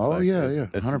 I mean, it's Oh, like, yeah,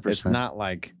 it's 100%. It's not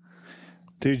like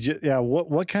Dude, yeah.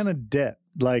 What kind of debt?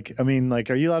 Like, I mean, like,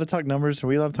 are you allowed to talk numbers? Are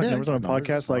we allowed to talk Yeah, numbers on a numbers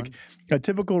is podcast? Like, a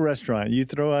typical restaurant, you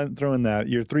throw in that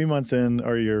you're 3 months in,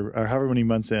 or however many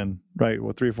months in, right?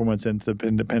 Well, 3 or 4 months into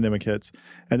the pandemic hits,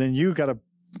 and then you're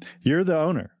the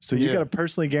owner, so you Yeah. got to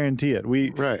personally guarantee it.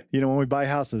 Right. You know, when we buy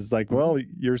houses, like, well,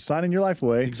 you're signing your life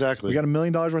away. Exactly. We got $1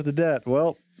 million worth of debt.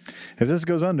 Well, if this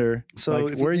goes under, So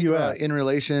like, if where are think you about at? in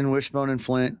relation, Wishbone and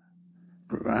Flint?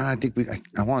 I think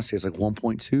I want to say it's like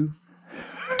 1.2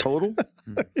 total.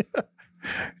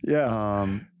 Yeah.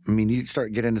 I mean, you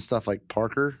start getting into stuff like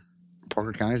Parker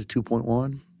County is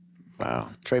 2.1. wow.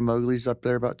 Trey Mowgli's up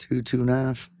there about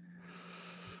 2.5.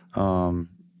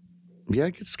 Yeah,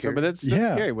 it gets So, scary, but that's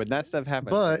Yeah. scary when that stuff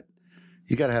happens. but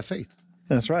you got to have faith.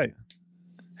 That's right.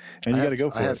 And you got to go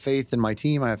for I have it. faith in my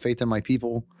team. I have faith in my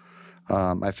people.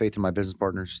 I have faith in my business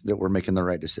partners that we're making the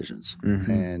right decisions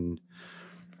and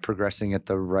progressing it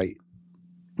the right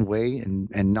way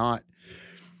and not.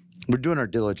 We're doing our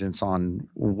diligence on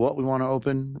what we want to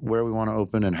open, where we want to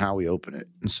open, and how we open it.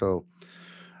 And so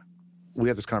we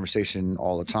have this conversation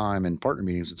all the time in partner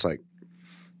meetings. It's like,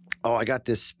 oh, I got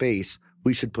this space.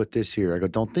 We should put this here. I go,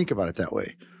 don't think about it that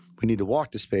way. We need to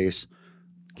walk the space,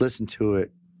 listen to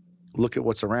it, look at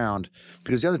what's around.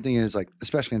 Because the other thing is, like,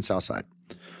 especially in Southside,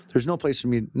 there's no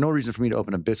reason for me to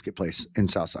open a biscuit place in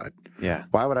Southside. yeah.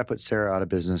 Why would I put Sarah out of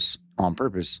business on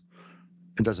purpose?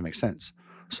 It doesn't make sense.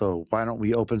 So why don't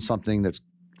we open something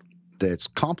that's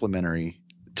complementary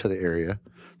to the area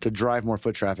to drive more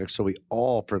foot traffic so we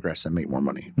all progress and make more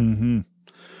money? Mm-hmm.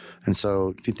 And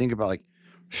so if you think about like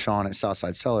Sean at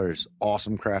Southside Cellars,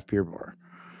 awesome craft beer bar.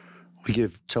 We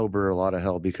give Tober a lot of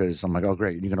hell because I'm like, oh,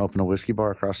 great. You can open a whiskey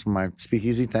bar across from my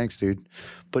speakeasy? Thanks, dude.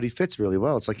 But he fits really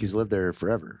well. It's like he's lived there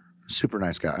forever. Super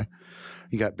nice guy.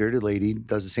 You got Bearded Lady,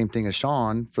 does the same thing as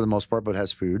Sean for the most part, but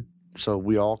has food. So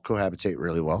we all cohabitate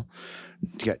really well.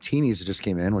 You got teenies that just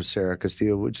came in with Sarah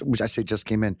Castillo, which I say just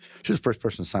came in. She was the first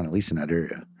person to sign a lease in that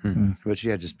area. But she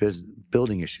had just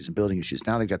building issues.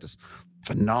 Now they got this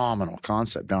phenomenal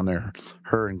concept down there,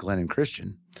 her and Glenn and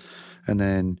Christian. And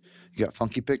then you got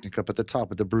Funky Picnic up at the top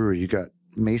with the brewery. You got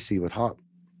Macy with Hop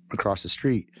across the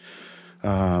street.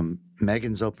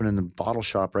 Megan's opening the bottle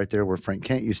shop right there where Frank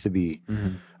Kent used to be.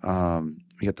 You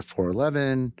got the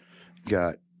 411. You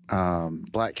got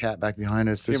Black Cat back behind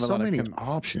us. There's so many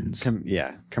options.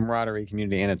 Camaraderie,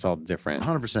 community, and it's all different.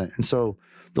 100%. And so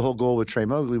the whole goal with Trey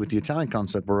Mowgli, with the Italian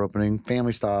concept we're opening,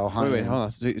 family style. Wait, hold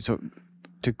on. So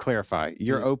to clarify,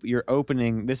 you're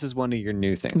opening. This is one of your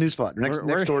new things. New spot next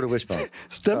door to Wishbone.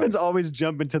 Stefan's always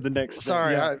jumping to the next.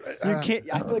 Sorry, you can't.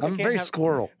 I feel like I'm very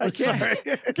squirrel. I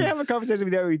can't have a conversation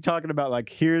with you where you're talking about like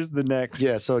here's the next.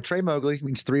 Yeah. So Trey Mowgli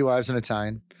means 3 wives in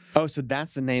Italian. Oh, so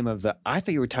that's the name of the. I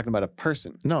thought you were talking about a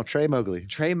person. No, Trey Mowgli.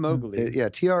 Trey Mowgli. Yeah,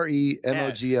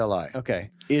 TREMOGLI. Okay,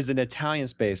 is an Italian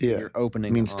space that you're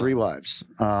opening. Means 3 wives.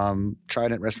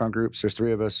 Trident restaurant groups. There's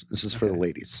 3 of us. This is for the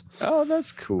ladies. Oh,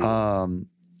 that's cool.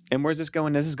 And where's this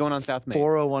going? This is going on South Main.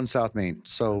 401 South Main.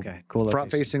 So cool.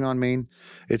 Front facing on Main.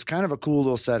 It's kind of a cool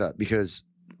little setup because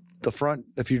the front,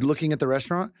 if you're looking at the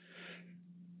restaurant,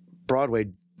 Broadway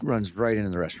runs right into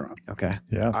the restaurant. Okay.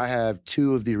 Yeah. I have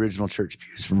 2 of the original church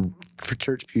pews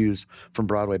from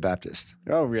Broadway Baptist.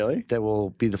 Oh, really? That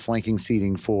will be the flanking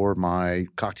seating for my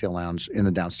cocktail lounge in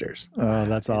the downstairs. Oh,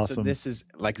 that's awesome. So this is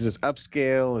this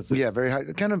upscale? Is this... Yeah, very high.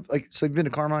 Kind of like, so you've been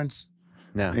to Carmine's?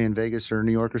 No. In Vegas or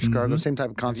New York or Chicago, same type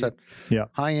of concept. Yeah.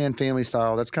 High-end family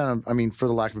style. That's kind of, I mean, for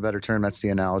the lack of a better term, that's the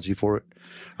analogy for it.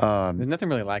 There's nothing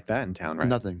really like that in town, right?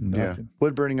 Nothing. Yeah.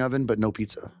 Wood burning oven, but no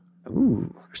pizza.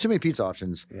 Ooh. There's too many pizza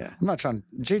options. Yeah. I'm not trying.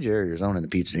 JJ Arrier's owning the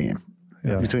pizza game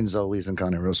between Zoli's and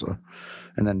Cane Rosa.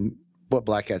 And then what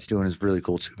Black Cat's doing is really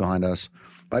cool too behind us.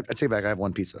 I take back, I have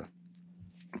 1 pizza.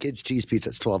 Kids cheese pizza,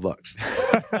 it's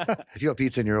 $12. If you have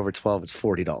pizza and you're over 12, it's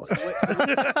 $40.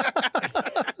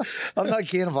 I'm not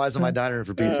cannibalizing my dining room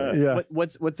for pizza.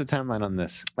 What's the timeline on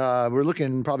this? We're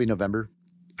looking probably November.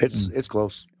 It's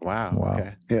close. Wow.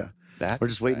 Okay. Yeah. We're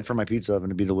just waiting for my pizza oven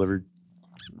to be delivered.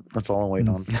 That's all I'm waiting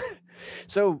on.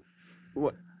 So,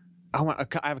 I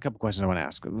have a couple questions I want to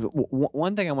ask.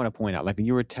 One thing I want to point out, like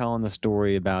you were telling the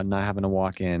story about not having to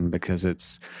walk in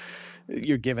because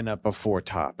you're giving up before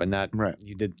top, and that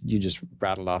you just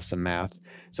rattled off some math.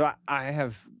 So I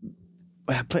had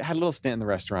a little stint in the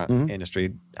restaurant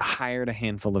industry, hired a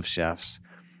handful of chefs.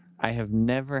 I have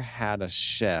never had a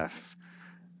chef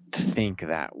think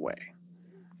that way.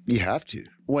 You have to.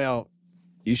 Well,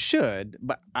 you should,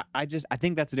 but I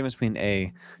think that's the difference between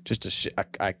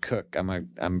I cook. I'm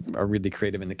a really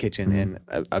creative in the kitchen and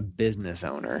a business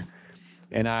owner.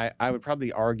 And I would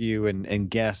probably argue and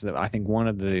guess that I think one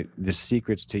of the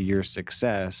secrets to your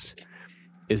success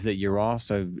is that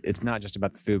it's not just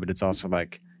about the food, but it's also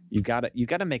like you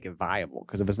gotta make it viable,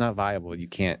 because if it's not viable, you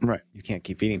can't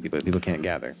keep feeding people. People can't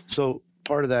gather. So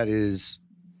part of that is,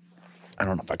 I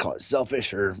don't know if I call it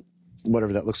selfish or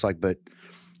whatever that looks like, but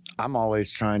I'm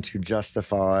always trying to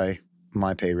justify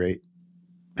my pay rate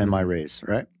and my raise,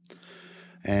 right?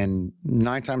 And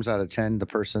 9 times out of 10, the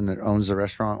person that owns the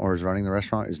restaurant or is running the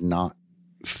restaurant is not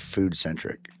food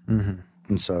centric. And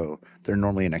so they're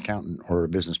normally an accountant or a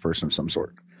business person of some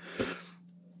sort.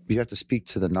 You have to speak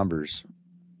to the numbers.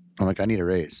 I'm like, I need a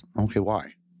raise. Okay,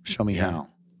 why? Show me how.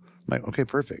 I'm like, okay,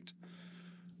 perfect.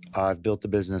 I've built the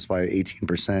business by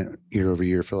 18% year over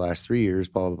year for the last 3 years,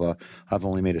 blah, blah, blah. I've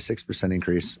only made a 6%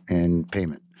 increase in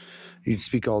payment. You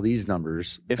speak all these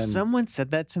numbers. If someone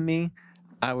said that to me,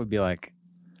 I would be like,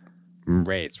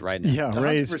 raise right now. Yeah,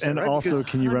 raise. And also,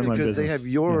 can you run my business? Because they have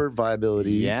your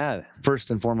viability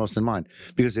first and foremost in mind.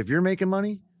 Because if you're making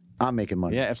money, I'm making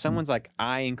money. Yeah, if someone's like,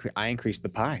 I increased the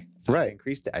pie. Right. I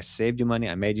increased it. I saved you money.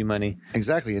 I made you money.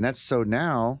 Exactly. And that's so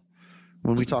now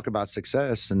when we talk about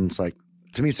success, and it's like,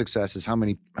 to me, success is how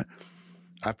many.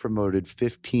 I've promoted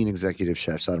 15 executive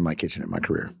chefs out of my kitchen in my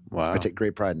career. Wow. I take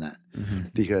great pride in that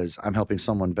because I'm helping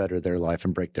someone better their life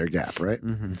and break their gap, right?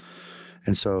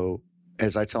 And so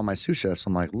as I tell my sous chefs,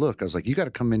 I'm like, look, I was like, you got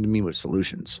to come into me with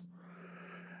solutions.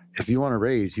 If you want to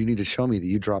raise, you need to show me that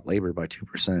you dropped labor by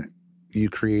 2%. You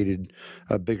created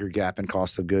a bigger gap in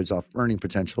cost of goods off earning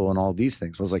potential and all of these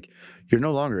things. I was like, you're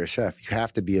no longer a chef. You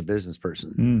have to be a business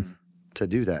person to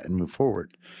do that and move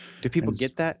forward. Do people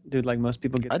get that? Do like most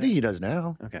people get that? I think he does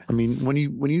now. Okay. I mean, when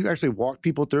you actually walk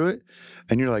people through it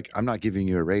and you're like, I'm not giving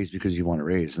you a raise because you want a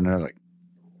raise. And they're like,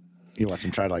 you watch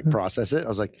them try to like process it. I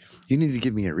was like, you need to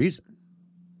give me a reason.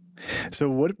 So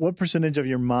what percentage of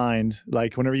your mind,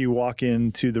 like whenever you walk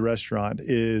into the restaurant,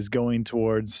 is going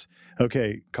towards,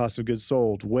 okay, cost of goods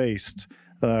sold, waste,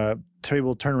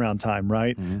 table turnaround time,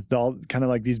 right? All kind of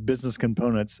like these business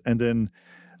components. And then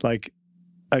like,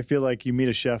 I feel like you meet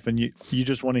a chef and you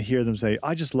just want to hear them say,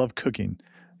 I just love cooking.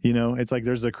 You know, it's like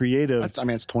there's a creative. I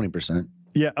mean, it's 20%.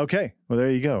 Yeah. Okay. Well, there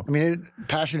you go. I mean,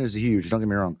 passion is huge. Don't get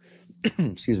me wrong.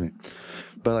 Excuse me.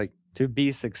 But like, To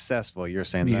be successful, you're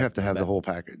saying you that, have to have that- the whole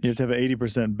package. You have to have an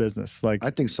 80% business. Like, I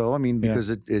think so. I mean, because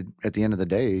it at the end of the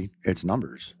day, it's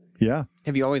numbers. yeah.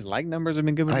 Have you always liked numbers or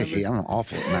been good with numbers? I'm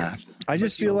awful at math. I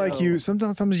just feel like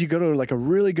sometimes you go to like a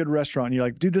really good restaurant and you're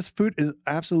like, dude, this food is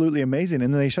absolutely amazing.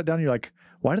 And then they shut down. And you're like,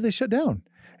 why did they shut down?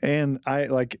 And I'm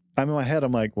in my head,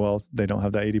 I'm like, well, they don't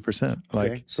have that 80%.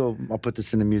 Like, Okay. So I'll put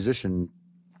this into musician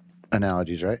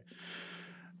analogies, right?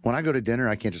 When I go to dinner,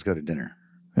 I can't just go to dinner.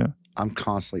 Yeah. I'm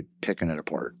constantly picking it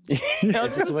apart. I was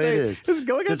That's gonna the way it say, is. It's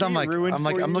going Because I'm like,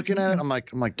 I'm looking at it. I'm like,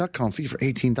 duck confit for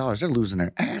 $18. They're losing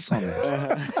their ass on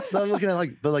this. So I'm looking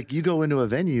at but like you go into a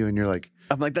venue and you're like,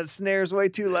 I'm like, that snare's way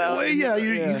too loud. well, yeah,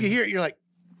 you can hear it. You're like,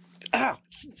 ah.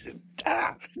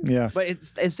 yeah. But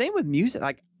it's same with music.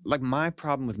 Like my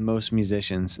problem with most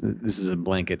musicians, this is a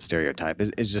blanket stereotype,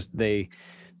 is just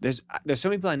there's so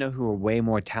many people I know who are way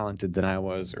more talented than I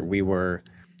was or we were,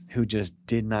 who just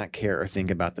did not care or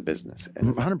think about the business. And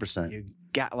it's like, 100%. you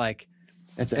got like,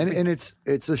 that's And it's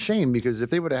a shame because if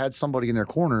they would have had somebody in their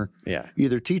corner, yeah,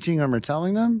 either teaching them or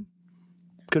telling them,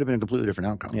 could have been a completely different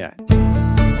outcome. yeah.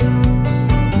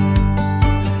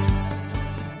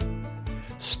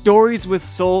 Stories with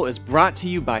Soul is brought to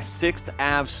you by 6th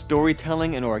Ave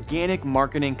Storytelling and Organic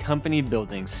Marketing Company,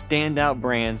 building standout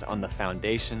brands on the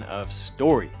foundation of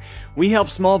story. We help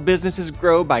small businesses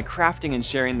grow by crafting and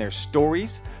sharing their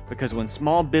stories, because when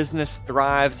small business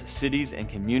thrives, cities and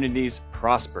communities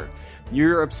prosper.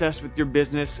 You're obsessed with your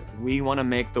business, we want to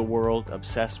make the world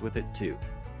obsessed with it too.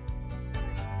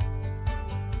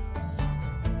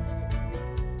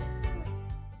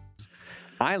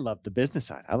 I love the business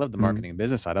side. I love the marketing and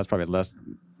business side. I was probably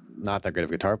not that great of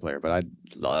a guitar player, but I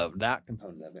loved that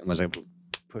component of it and was able to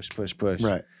push.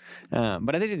 Right.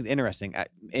 But I think it's interesting.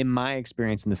 In my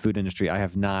experience in the food industry, I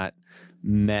have not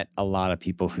met a lot of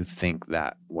people who think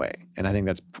that way. And I think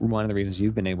that's one of the reasons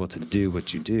you've been able to do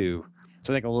what you do.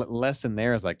 So I think a lesson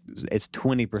there is like, it's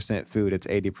 20% food, it's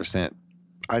 80%.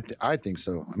 I think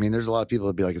so. I mean, there's a lot of people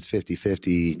that be like, it's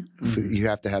 50-50. You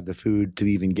have to have the food to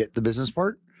even get the business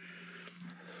part.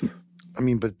 I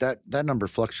mean, but that number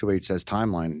fluctuates as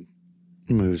timeline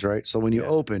moves, right? So when you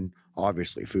open,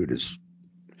 obviously food is,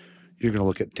 you're going to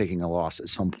look at taking a loss at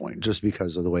some point just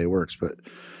because of the way it works. But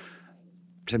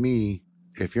to me,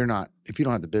 if you don't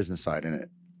have the business side in it,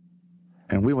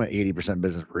 and we went 80%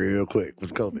 business real quick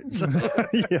with COVID. So,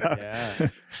 Yeah.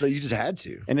 so you just had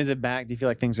to. And is it back? Do you feel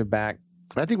like things are back?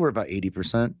 I think we're about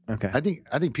 80%. Okay. I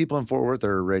think people in Fort Worth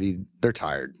are ready. They're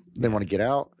tired. They want to get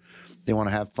out. They want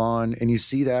to have fun. And you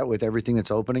see that with everything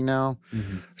that's opening now,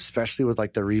 especially with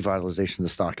like the revitalization of the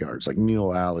stockyards, like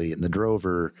Mule Alley and the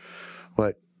Drover,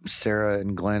 what Sarah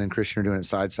and Glenn and Christian are doing at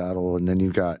Side Saddle. And then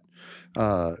you've got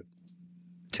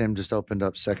Tim just opened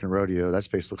up Second Rodeo. That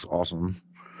space looks awesome.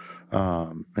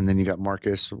 And then you got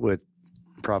Marcus with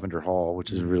Provender Hall,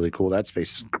 which is really cool. That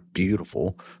space is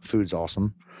beautiful. Food's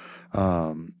awesome.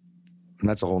 And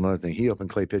that's a whole nother thing. He opened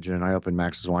Clay Pigeon and I opened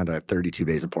Max's Wine Dive 32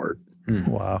 days apart.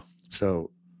 Wow.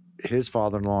 So his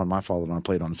father-in-law and my father-in-law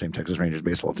played on the same Texas Rangers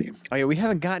baseball team. Oh yeah, we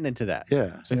haven't gotten into that.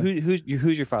 Yeah. So who's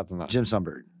your father-in-law? Jim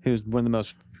Sunberg, Who's one of the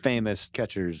most famous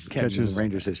catchers Catchers. in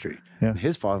Rangers history. Yeah.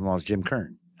 His father-in-law is Jim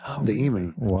Kern, Oh, the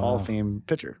Emu Wow. Hall of Fame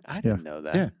pitcher. I didn't know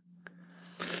that. Yeah.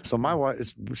 So my wife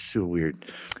is so weird.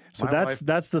 So My that's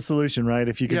wife- the solution, right?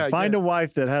 If you can Yeah, find yeah. a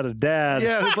wife that had a dad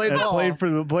Yeah, who played and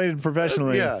ball. played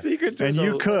professionally, Yeah. Secret to and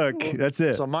you success. cook, that's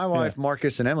it. So my wife,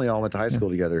 Marcus, and Emily all went to high school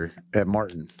together at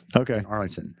Martin Okay. in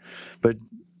Arlington. But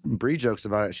Bree jokes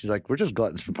about it. She's like, we're just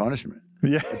gluttons for punishment.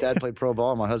 Yeah. My dad played pro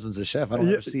ball. My husband's a chef. I don't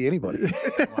Yeah. ever see anybody.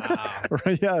 Wow.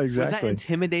 Right. Yeah, Was that exactly.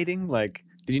 intimidating? Like,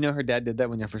 did you know her dad did that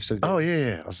when you first started? Oh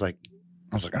yeah. I was like,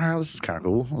 all right, this is kind of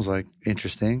cool. I was like,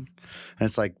 interesting. And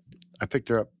it's like, I picked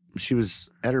her up. She was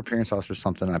at her parents' house for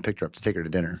something, and I picked her up to take her to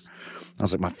dinner. I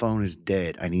was like, my phone is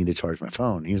dead. I need to charge my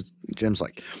phone. Jim's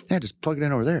like, yeah, just plug it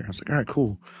in over there. I was like, all right,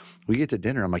 cool. We get to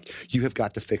dinner. I'm like, you have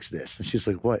got to fix this. And she's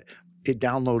like, what? It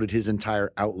downloaded his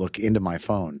entire Outlook into my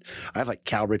phone. I have like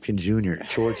Cal Ripken Jr.,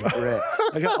 George Brett.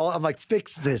 I'm like,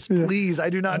 fix this, please. I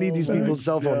do not need these people's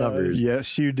cell phone numbers.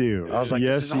 Yes, you do. I was like,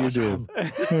 yes, this is you awesome.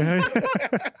 do.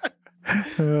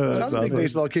 So I was a big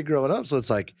baseball kid growing up, so it's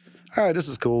like, all right, this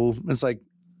is cool. It's like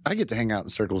I get to hang out in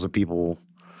circles of people.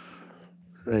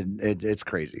 It's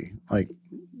crazy. Like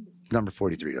number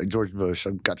 43. Like George Bush,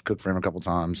 I got to cook for him a couple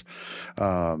times.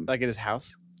 Like at his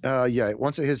house? Yeah,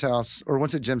 once at his house, or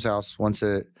once at Jim's house, once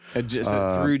at Through Jim.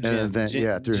 an event.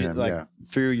 Yeah, through him. Like, Yeah,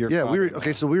 through your yeah. We were father-in-law.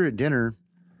 okay. So we were at dinner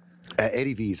at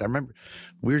Eddie V's. I remember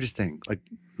weirdest thing. Like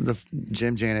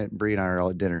Jim, Janet, Bree, and I are all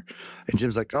at dinner, and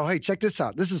Jim's like, "Oh, hey, check this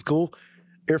out. This is cool."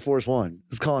 Air Force One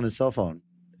is calling his cell phone,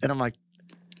 and I'm like,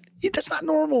 yeah, "That's not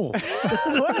normal."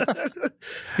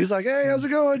 He's like, "Hey, how's it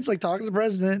going?" He's like talking to the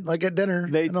president, like at dinner.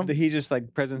 And I'm- He just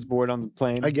like president's board on the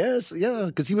plane. I guess, yeah,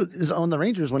 because he was on the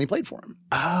Rangers when he played for him.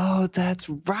 Oh, that's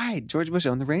right. George Bush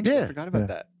owned the Rangers. I Yeah. forgot about Yeah.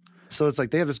 that. So it's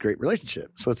like they have this great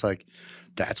relationship. So it's like,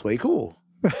 that's way cool.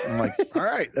 I'm like, all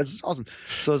right, that's awesome.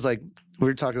 So it's like, we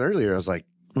were talking earlier. I was like,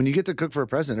 when you get to cook for a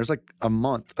president, there's like a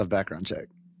month of background check.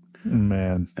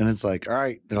 Man. And it's like, all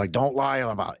right, they're like, don't lie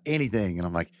about anything. And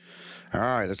I'm like, all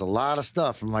right, there's a lot of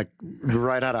stuff from like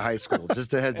right out of high school.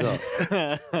 Just a heads up.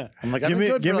 I'm like, I've been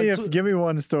good for like give me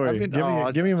one story. I've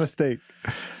been- Give me a mistake.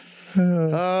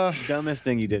 Dumbest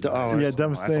thing you did. oh, Yeah, that's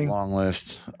dumbest that's thing. a long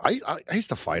list. I used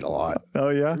to fight a lot. Oh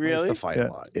yeah. I used Really? to fight Yeah.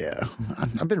 a lot. Yeah.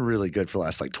 I've been really good for the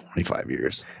last like 25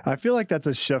 years. I feel like that's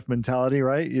a chef mentality,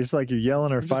 right? You're just like you're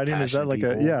yelling or Just fighting. Is that passionate like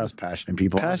people. a yeah? Just passionate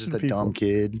people. I was just a Passionate dumb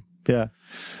kid. Yeah.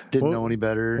 Didn't What- know any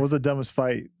better. What was the dumbest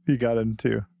fight you got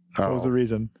into? What was the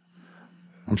reason?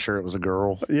 I'm sure it was a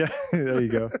girl. Yeah, there you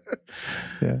go.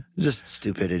 Just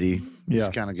stupidity. Yeah.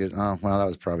 Just kind of good. Oh, well, that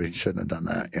was probably shouldn't have done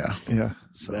that. Yeah. Yeah.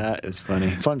 So That is funny.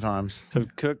 fun times. So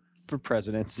cook for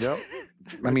presidents. Yep.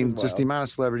 I mean, is just wild. the amount of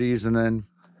celebrities, and then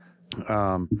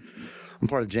I'm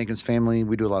part of the Jenkins family.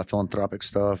 We do a lot of philanthropic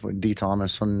stuff with D.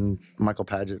 Thomas and Michael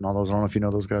Paget and all those. I don't know if you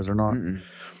know those guys or not. Mm-mm.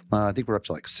 I think we're up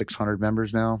to like 600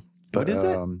 members now. But What is that?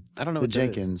 the I don't know what that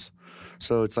is. Jenkins.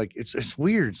 So it's like it's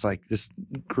weird. It's like this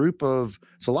group of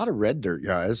it's a lot of red dirt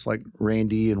guys like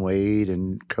Randy and Wade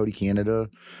and Cody Canada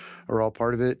are all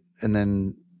part of it, and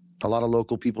then a lot of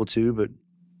local people too. But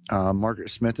Margaret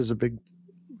Smith is a big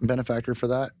benefactor for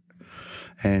that,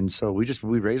 and so we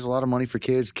raise a lot of money for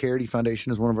kids. Charity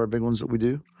Foundation is one of our big ones that we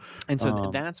do. And so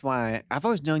Um, that's why I've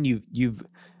always known you've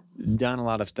done a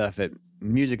lot of stuff at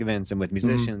music events and with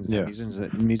musicians. yeah. And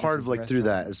musicians Part of at like through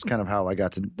restaurants. that is kind of how I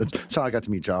got to. That's how I got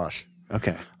to meet Josh.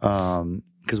 Okay.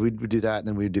 Because we would do that, and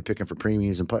then we'd do picking for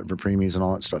preemies and putting for preemies and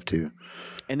all that stuff too.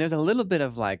 And there's a little bit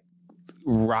of like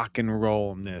rock and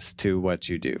rollness to what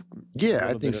you do. Yeah, I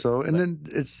little think bit of, so. And then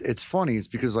it's funny. It's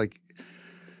because like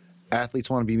athletes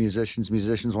want to be musicians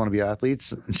want to be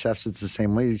athletes, and chefs it's the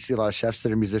same way. You see a lot of chefs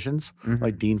that are musicians, Mhm.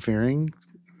 like Dean Fearing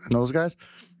and those guys.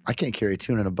 I can't carry a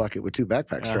tune in a bucket with two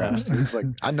backpack straps. dude. It's like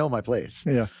I know my place.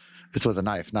 Yeah. It's with a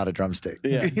knife, not a drumstick.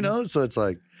 Yeah. You know, so it's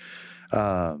like,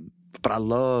 but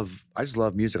I just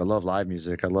love music. I love live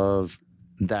music. I love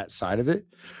that side of it.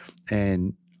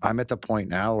 And I'm at the point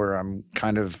now where I'm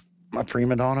kind of a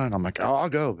prima donna, and I'm like, oh, I'll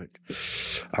go, but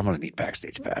I'm gonna need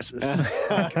backstage passes.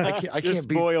 I You're can't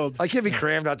be. spoiled. I can't be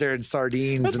crammed out there in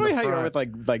sardines. That's in probably the how you are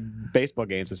front. with like baseball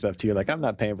games and stuff too. You're like, I'm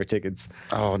not paying for tickets.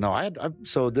 Oh no,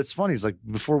 so that's funny. It's like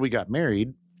before we got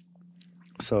married.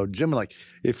 So Jim was like,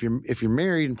 if you're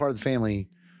married and part of the family,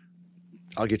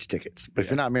 I'll get you tickets. But if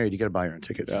you're not married, you got to buy your own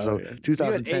tickets. So yeah. So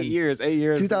you had 2010, 8 years.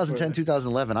 2010,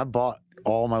 2011, I bought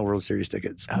all my World Series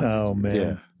tickets. Oh man.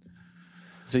 Yeah.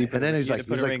 So you put, And then he's you had like,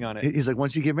 to put a ring on it. he's like,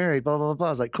 once you get married, blah, blah, blah, blah. I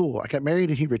was like, cool. I got married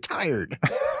and he retired.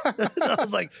 I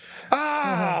was like,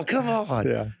 oh, come on.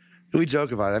 Yeah. We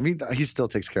joke about it. I mean, he still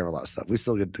takes care of a lot of stuff. We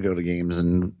still get to go to games,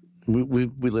 and we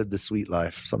live the sweet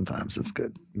life sometimes. It's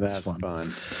good. That's it's fun.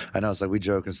 fun. I know. It's like we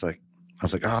joke. It's like, I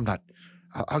was like, oh,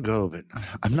 I'll go, but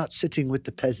I'm not sitting with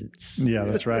the peasants. Yeah,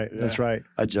 that's right. That's right.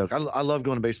 I joke. I love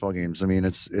going to baseball games. I mean,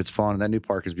 it's fun. That new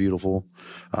park is beautiful.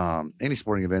 Any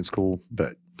sporting event's cool,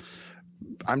 but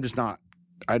I'm just not.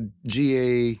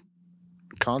 GA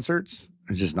concerts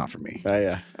are just not for me. Oh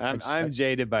yeah, I'm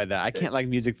jaded by that. I can't like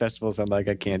music festivals. I'm like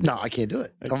I can't. No, I can't do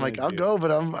it. I I'm like, can't I'll do go, but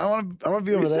I want to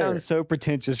be over You there. sound so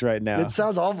pretentious right now. It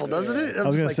sounds awful, doesn't it? I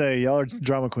was gonna say y'all are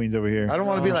drama queens over here. I don't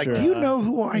want to be Oh, like, sure. do you know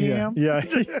who I Yeah. am? Yeah,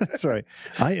 that's right.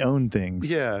 I own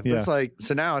things. Yeah, but Yeah. it's like,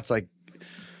 so now it's like,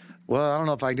 well, I don't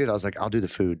know if I can do it. I was like, I'll do the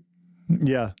food.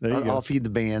 Yeah. There you I'll go. feed the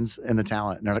bands and the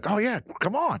talent. And they're like, oh yeah,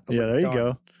 come on. I was Yeah. like, There you done.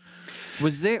 go.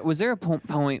 Was there a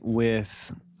point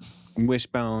with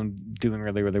Wishbone doing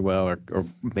really really well, or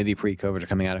maybe pre-COVID or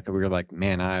coming out of COVID? Where you're like,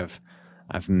 man, I've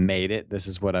made it. This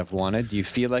is what I've wanted. Do you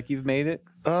feel like you've made it?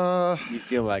 Do you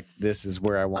feel like this is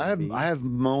where I want to be? I have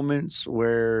moments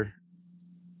where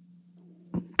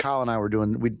Kyle and I were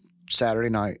doing Saturday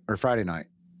night or Friday night.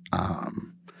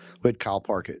 We had Kyle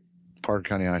Park at Parker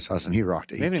County Ice House, and he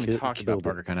rocked it. We haven't even He talked about killed it.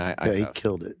 Parker County Yeah, Ice he House,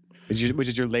 killed it. which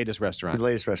is your latest The restaurant.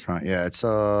 latest restaurant, yeah, it's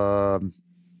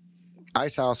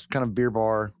Ice House, kind of beer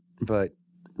bar, but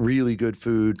really good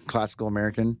food, classical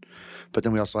American. But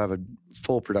then we also have a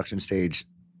full production stage.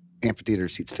 Amphitheater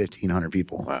seats 1,500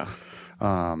 people. Wow.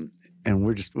 And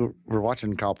we're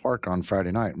watching Kyle Park on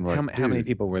Friday night. And we're How, like, how many dude,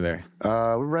 people were there?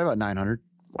 we're right about 900.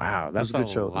 Wow, that's It was a good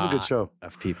show. It was a good show.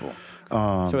 Of people.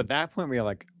 So So at that point, we were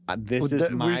like, "This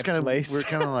is my place." We're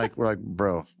kind of like,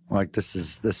 bro, like this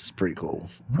is pretty cool.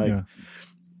 Like Yeah.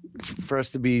 for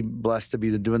us to be blessed to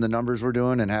be doing the numbers we're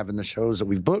doing and having the shows that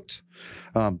we've booked.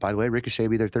 By the way, Ricochet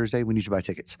be there Thursday. We need you to buy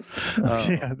tickets.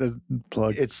 Yeah, there's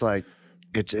plug. It's like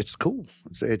it's cool.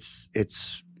 It's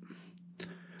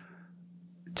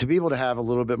to be able to have a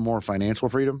little bit more financial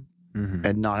freedom Mhm.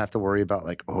 and not have to worry about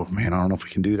like, oh man, I don't know if we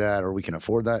can do that or we can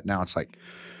afford that. Now it's like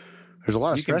there's a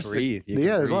lot of You can stress. breathe. You There's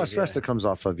can a lot of breathe, stress yeah. that comes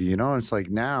off of you. You know, it's like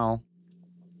now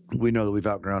we know that we've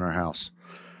outgrown our house,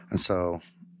 and so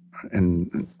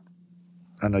and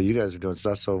I know you guys are doing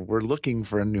stuff, so we're looking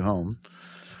for a new home.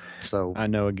 So I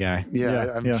know a guy.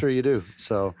 Yeah, I'm yeah. sure you do.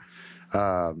 So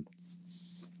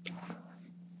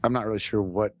I'm not really sure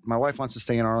what my wife wants to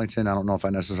stay in Arlington. I don't know if I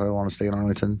necessarily want to stay in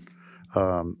Arlington.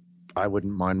 I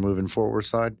wouldn't mind moving Fort Worth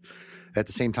side. At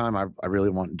the same time, I really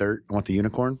want dirt. I want the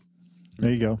unicorn.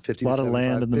 There you go. 50 A lot to of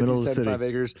land 75 in the middle of the 75 city.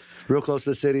 acres, real close to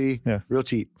the city, Yeah. real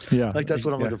cheap. Yeah. Like that's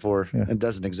what I'm Yeah. looking for. Yeah. It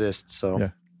doesn't exist. So Yeah.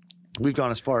 we've gone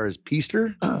as far as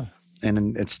Peaster, and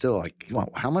then it's still like, you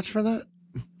want how much for that?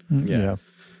 Yeah. Yeah.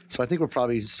 So I think we'll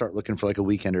probably start looking for like a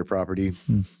weekender property,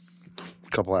 a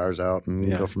couple hours out, and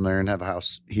Yeah. go from there and have a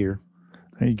house here.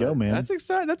 There you go, man. That's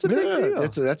exciting. That's a big deal.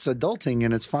 That's adulting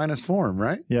in its finest form,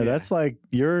 right? Yeah, Yeah. that's like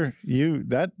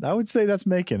that I would say that's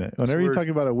making it. Whenever So you're we're-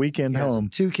 talking about a weekend Yeah, so home.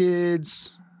 2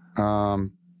 kids,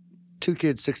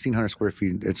 1,600 square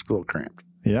feet. It's a little cramped.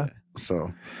 Yeah.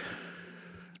 So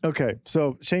Okay.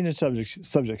 So changing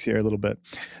subjects here a little bit.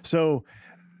 So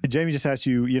Jamie just asked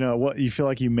you, what you feel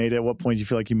like you made it. At what point do you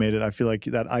feel like you made it? I feel like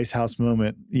that ice house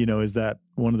moment, is that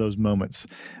one of those moments?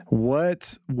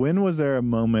 When was there a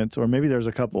moment, or maybe there's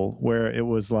a couple, where it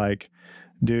was like,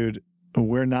 dude,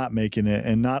 we're not making it.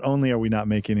 And not only are we not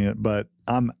making it, but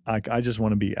I just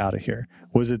want to be out of here.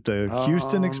 Was it the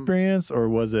Houston experience, or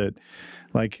was it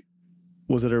a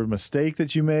mistake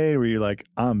that you made where you're like,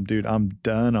 I'm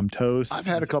done. I'm toast. I've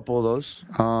had a couple of those.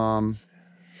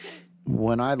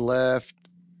 When I left,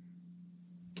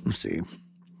 let's see.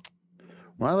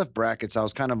 When I left Brackets, I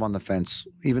was kind of on the fence.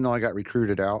 Even though I got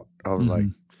recruited out, I was like,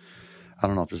 I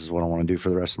don't know if this is what I want to do for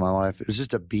the rest of my life. It was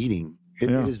just a beating.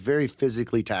 It is very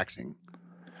physically taxing.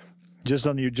 Just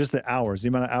the hours, the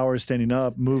amount of hours standing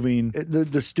up, moving.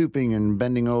 The stooping and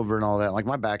bending over and all that. Like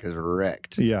my back is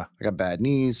wrecked. Yeah. I got bad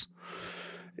knees.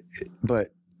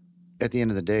 But at the end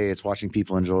of the day, it's watching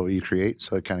people enjoy what you create.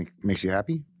 So it kind of makes you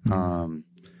happy.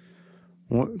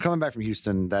 Coming back from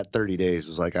Houston, that 30 days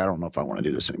was like, I don't know if I want to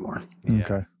do this anymore. Yeah.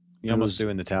 Okay. You almost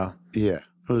doing the towel. Yeah,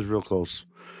 it was real close.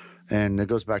 And it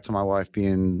goes back to my wife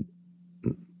being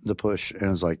the push. And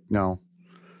it's like, no,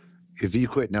 if you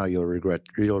quit now, you'll regret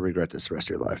this the rest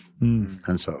of your life.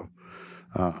 And so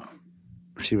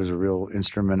she was a real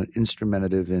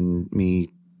instrumentative in me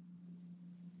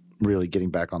really getting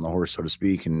back on the horse, so to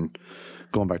speak, and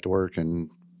going back to work and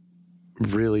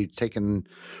really taking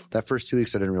that first 2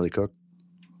 weeks. I didn't really cook.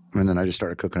 And then I just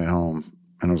started cooking at home,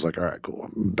 and I was like, all right, cool.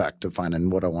 I'm back to finding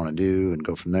what I want to do and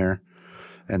go from there.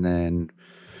 And then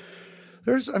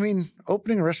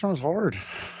opening a restaurant is hard.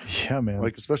 Yeah, man.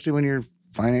 Like, especially when you're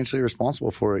financially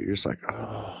responsible for it, you're just like,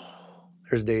 oh,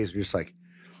 there's days where you're just like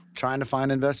trying to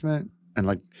find investment and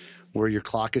like where your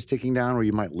clock is ticking down, where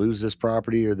you might lose this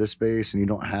property or this space and you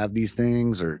don't have these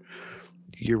things, or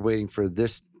you're waiting for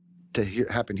this to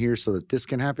happen here so that this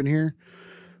can happen here.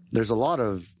 There's a lot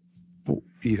of,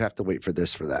 you have to wait for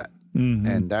this, for that.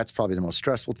 And that's probably the most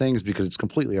stressful things because it's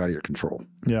completely out of your control.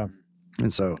 Yeah.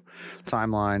 And so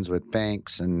timelines with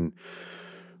banks and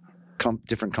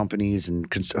different companies and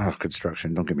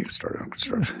construction. Don't get me started on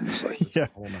construction. It's like, it's Yeah. a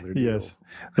whole nother deal. Yes.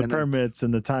 The And then- permits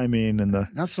and the timing and the.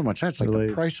 Not so much. That's like Delays.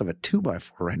 the price of a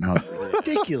 2x4 right now. It's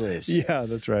ridiculous. Yeah,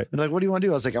 that's right. They're like, what do you want to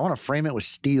do? I was like, I want to frame it with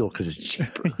steel because it's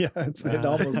cheaper. Yeah, it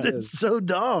almost It's is. so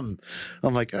dumb.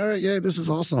 I'm like, all right, yeah, this is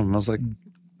awesome. I was like,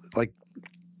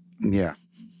 yeah.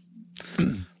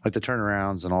 Like the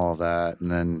turnarounds and all of that.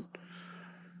 And then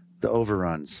the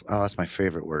overruns. Oh, that's my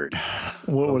favorite word.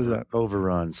 What is that?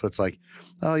 Overrun. So it's like,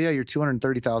 oh yeah, you're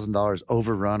 $230,000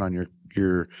 overrun on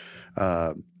your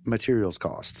materials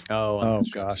cost. Oh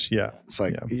gosh, yeah. It's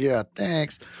like, yeah,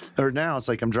 thanks. Or now it's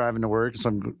like I'm driving to work,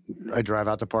 so I drive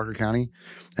out to Parker County,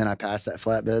 and I pass that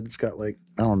flatbed. It's got like,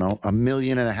 I don't know, $1.5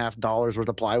 million worth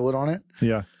of plywood on it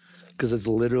Yeah. because it's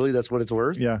literally that's what it's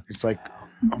worth. Yeah. It's like,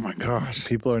 oh my gosh,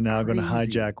 People are now going to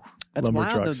crazy. hijack That's lumber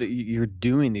wild trucks. though that you're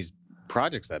doing these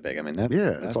projects that big. I mean, that's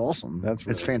It's awesome. That's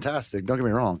it's really- fantastic. Don't get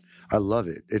me wrong. I love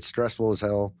it. It's stressful as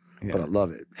hell, Yeah. but I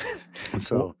love it. And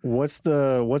so What's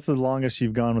the longest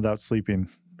you've gone without sleeping?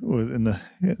 In the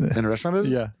in the restaurant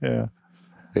business, yeah.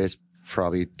 it's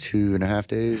probably 2.5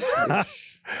 days.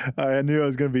 I knew it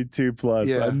was going to be 2+.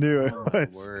 Yeah. I knew it Oh, my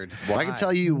was. word. I can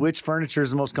tell you which furniture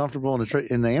is the most comfortable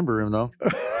in the Amber Room, though.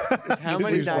 How Just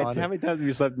many use nights? on How it. many times have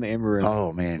you slept in the Amber Room?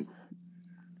 Oh man,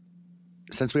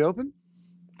 since we opened,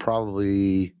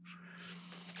 probably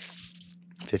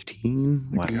 15.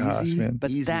 Wow. Easy, Gosh, man.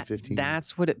 But easy that 15.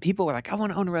 that's what people were like. I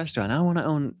want to own a restaurant. I want to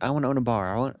own a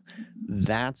bar.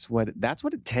 That's what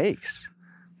it takes.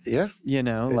 Yeah, You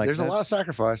know, like there's a lot of that's-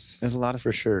 sacrifice There's a lot of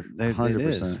for sure. There- it 100%.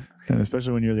 is. And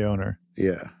especially when you're the owner.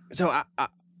 Yeah. So, I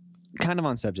kind of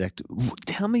on subject.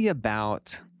 Tell me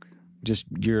about just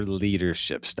your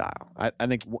leadership style. I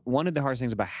think one of the hardest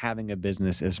things about having a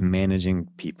business is managing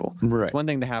people. Right. It's one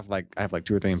thing to have I have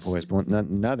 2 or 3 employees, but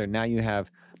another. Now you have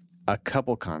a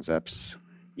couple concepts.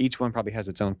 Each one probably has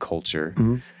its own culture.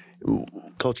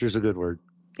 Culture is a good word.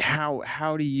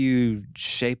 How do you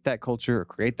shape that culture or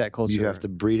create that culture? You have to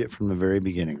breed it from the very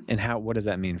beginning. And what does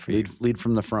that mean for you? Lead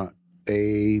from the front.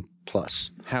 A+.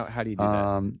 How do you do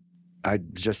that? I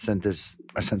just sent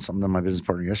something to my business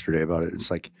partner yesterday about it. It's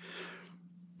like,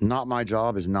 not my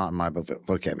job is not my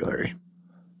vocabulary.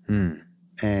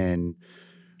 And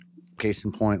case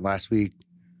in point, last week,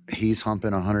 he's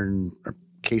humping 100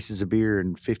 cases of beer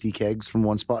and 50 kegs from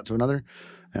one spot to another.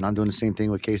 And I'm doing the same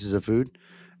thing with cases of food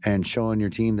and showing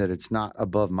your team that it's not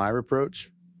above my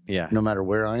reproach, Yeah. no matter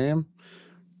where I am,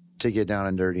 to get down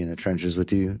and dirty in the trenches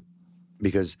with you.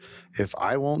 Because if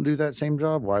I won't do that same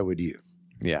job, why would you?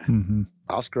 Yeah. Mm-hmm.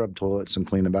 I'll scrub toilets and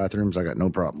clean the bathrooms. I got no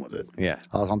problem with it. Yeah.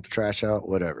 I'll hump the trash out,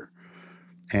 whatever.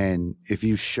 And if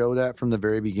you show that from the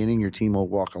very beginning, your team will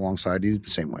walk alongside you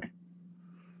the same way.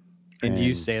 And do you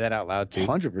And say that out loud too?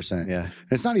 100%. Yeah.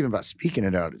 It's not even about speaking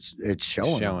it out. It's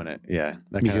showing it. Yeah.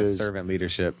 That kind of Because- servant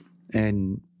leadership.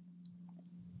 And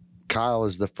Kyle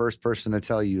is the first person to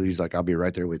tell you, he's like, I'll be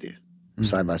right there with you,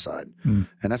 side by side. Mm.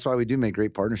 And that's why we do make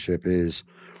great partnership is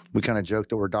we kind of joke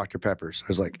that we're Dr. Peppers. I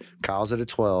was like, Kyle's at a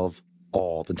 12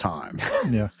 all the time.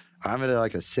 Yeah. I'm at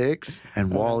like a 6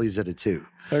 and Wally's at a 2.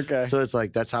 Okay. So it's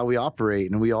like, that's how we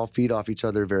operate and we all feed off each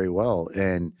other very well.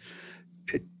 And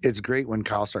it's great when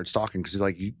Kyle starts talking because he's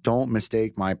like, you don't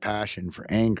mistake my passion for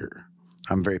anger.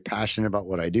 I'm very passionate about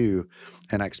what I do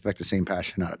and I expect the same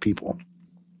passion out of people.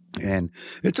 And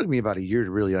it took me about a year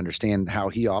to really understand how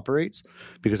he operates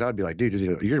because I would be like, dude,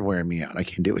 you're wearing me out. I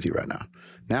can't deal with you right now.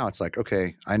 Now it's like,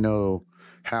 okay, I know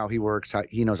how he works, how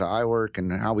he knows how I work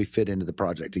and how we fit into the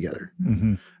project together.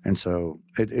 Mm-hmm. And so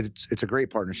it's a great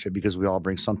partnership because we all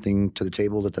bring something to the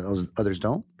table that those others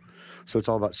don't. So it's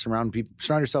all about surround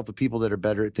yourself with people that are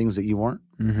better at things that you aren't.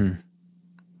 Mm-hmm.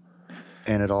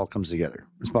 And it all comes together.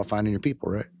 It's about finding your people,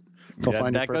 right? Don't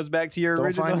find that your goes back to your don't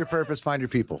original. find your purpose, find your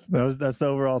people. That's the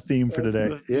overall theme for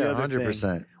today. Yeah, other thing.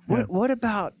 100%. What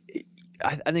about?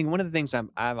 I think one of the things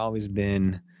I've always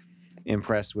been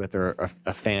impressed with or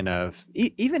a fan of,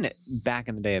 even back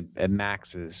in the day at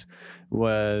Max's,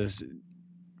 was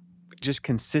just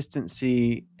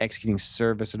consistency, executing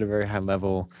service at a very high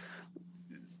level.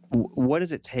 What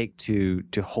does it take to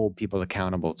hold people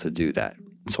accountable to do that?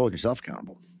 It's holding yourself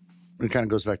accountable. It kind of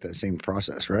goes back to that same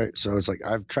process, right? So it's like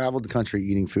I've traveled the country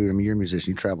eating food. I mean, you're a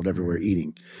musician. You traveled everywhere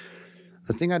eating.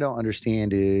 The thing I don't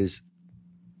understand is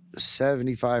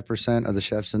 75% of the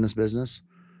chefs in this business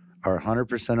are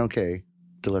 100% okay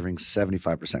delivering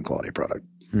 75% quality product.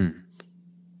 It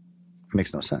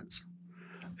makes no sense.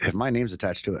 If my name's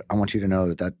attached to it, I want you to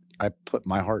know that I put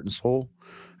my heart and soul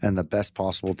and the best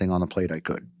possible thing on the plate I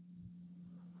could.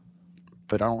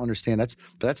 But I don't understand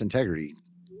that's integrity.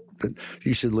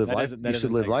 You should live life. You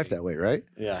should live life that way, right?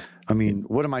 Yeah. I mean,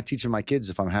 what am I teaching my kids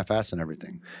if I'm half-assing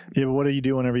everything? Yeah, but what do you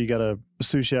do whenever you got a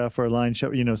sous chef or a line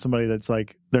chef? You know, somebody that's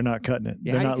like they're not cutting it.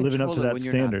 Yeah, They're how not do you living up to control it that when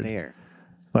you're not standard. there?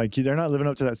 Like they're not living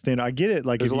up to that standard. I get it.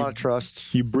 Like There's if a you, lot of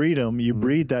trust. you breed them, you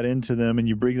breed that into them, and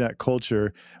you breed that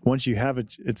culture. Once you have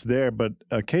it, it's there. But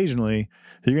occasionally,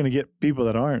 you're going to get people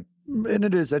that aren't. And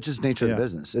it is. That's just nature Yeah. of the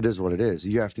business. It is what it is.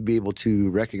 You have to be able to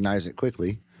recognize it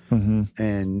quickly Mm-hmm.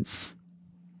 and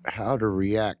how to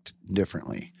react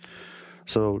differently.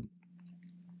 So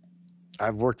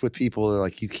I've worked with people that are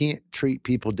like, you can't treat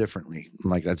people differently. I'm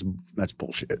like, that's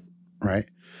bullshit, right?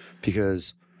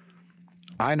 Because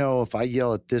I know if I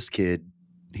yell at this kid,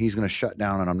 he's going to shut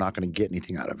down and I'm not going to get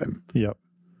anything out of him. Yep.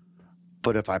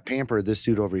 But if I pamper this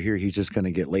dude over here, he's just going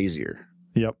to get lazier.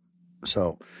 Yep.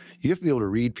 So you have to be able to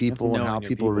read people and knowing how your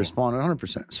people people. respond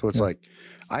 100%. So it's Yeah. like,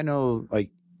 I know,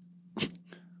 like,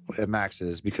 at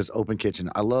Max's because open kitchen.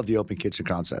 I love the open kitchen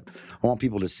concept. I want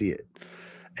people to see it.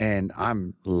 And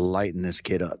I'm lighting this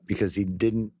kid up because he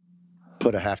didn't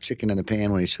put a half chicken in the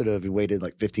pan when he should have. He waited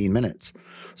like 15 minutes.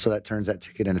 So that turns that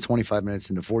ticket into 25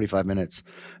 minutes, into 45 minutes.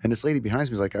 And this lady behind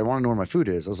me was like, I want to know where my food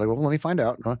is. I was like, well, let me find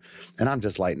out. And I'm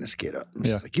just lighting this kid up.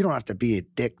 She's like, you don't have to be a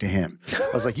dick to him.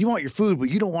 I was like, you want your food, but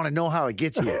you don't want to know how it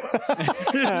gets here.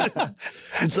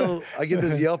 And so I get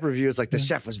this Yelp review. It's like, the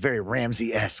chef was very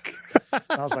Ramsay-esque.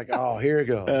 I was like, oh, here it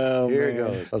goes. Here it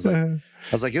goes. I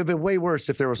was like, it would have been way worse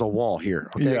if there was a wall here.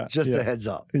 Okay. Just a heads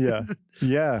up.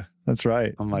 Yeah. That's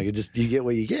right. I'm like, you get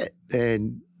what you get.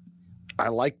 And I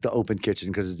like the open kitchen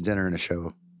because it's dinner and a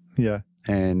show. Yeah.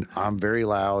 And I'm very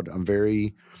loud. I'm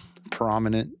very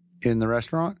prominent in the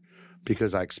restaurant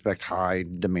because I expect high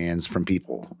demands from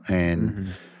people. And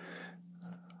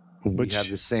we have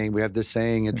this saying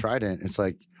at Trident. It's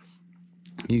like,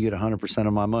 you get 100%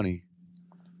 of my money.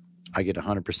 I get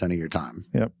 100% of your time.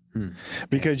 Yep.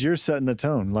 Because you're setting the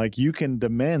tone. Like, you can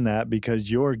demand that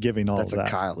because you're giving all That's of that.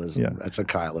 That's a Kyleism. Yeah. That's a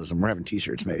Kyleism. We're having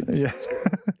t-shirts made. Yeah.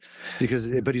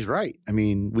 But he's right. I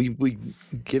mean, we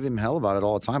give him hell about it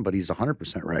all the time, but he's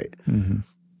 100% right.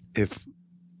 If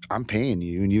I'm paying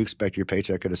you and you expect your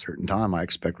paycheck at a certain time, I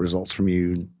expect results from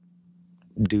you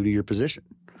due to your position.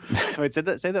 Wait, say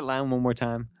that line one more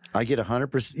time. I get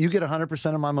 100%. You get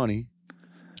 100% of my money.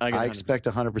 I expect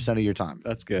 100% of your time.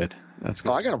 That's good. That's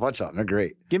good. Oh, I got a bunch of them. They're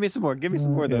great. Give me some more. Give me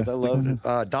some more of those. I love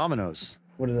it. Domino's.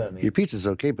 What does that mean? Your pizza's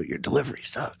okay, but your delivery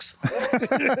sucks.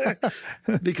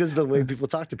 Because the way people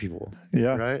talk to people.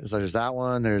 Yeah. Right? So there's that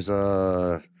one. There's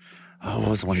what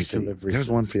was the one he said?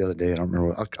 There's one for the other day. I don't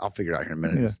remember. I'll figure it out here in a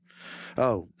minute.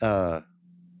 Yeah.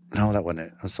 No, that wasn't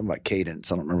it. It was something about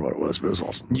cadence. I don't remember what it was, but it was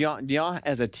awesome. Do y'all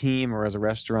as a team or as a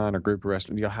restaurant or group of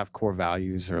restaurants, do y'all have core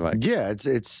values or like? Yeah,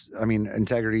 it's I mean,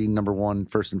 integrity, number one,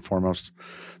 first and foremost.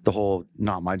 The whole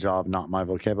not my job, not my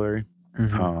vocabulary.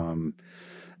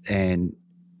 And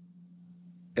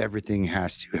everything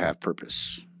has to have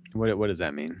purpose. What does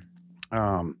that mean?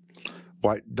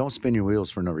 Why don't spin your wheels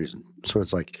for no reason. So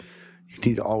it's like you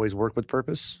need to always work with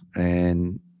purpose,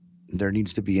 and there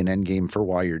needs to be an end game for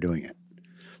why you're doing it.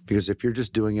 Because if you're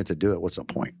just doing it to do it, what's the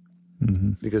point?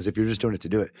 Because if you're just doing it to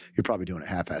do it, you're probably doing it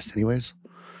half-assed anyways.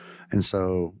 And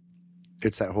so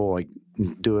it's that whole like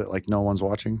do it like no one's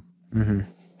watching.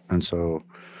 And so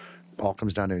it all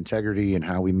comes down to integrity and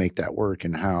how we make that work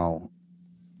and how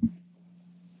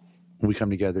we come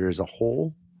together as a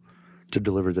whole to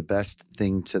deliver the best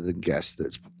thing to the guest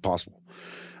that's possible.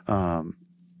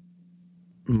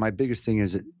 My biggest thing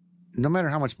is that no matter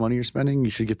how much money you're spending, you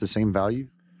should get the same value.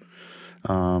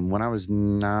 When I was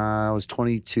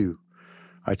 22,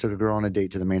 I took a girl on a date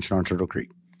to the mansion on Turtle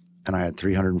Creek, and I had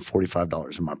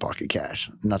 $345 in my pocket cash,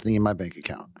 nothing in my bank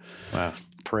account. Wow.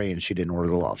 Praying she didn't order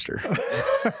the lobster.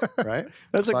 Right?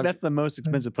 That's the most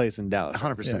expensive place in Dallas.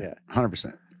 100%.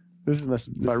 100%.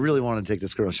 But I really wanted to take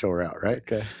this girl and show her out, right?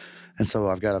 Okay. And so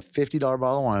I've got a $50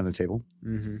 bottle of wine on the table.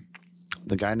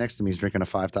 The guy next to me is drinking a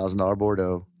 $5,000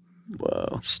 Bordeaux.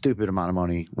 Whoa. Stupid amount of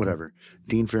money, whatever.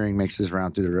 Dean Fearing makes his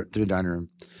round through the dining room,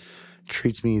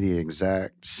 treats me the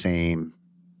exact same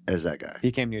as that guy.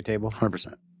 He came to your table?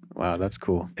 100%. Wow, that's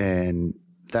cool. And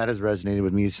that has resonated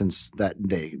with me since that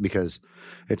day because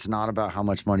it's not about how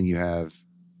much money you have.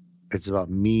 It's about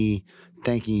me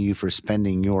thanking you for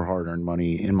spending your hard-earned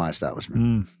money in my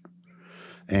establishment.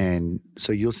 And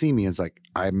so you'll see me. It's like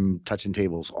I'm touching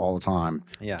tables all the time,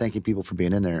 thanking people for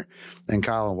being in there. And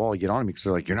Kyle and Wally get on me because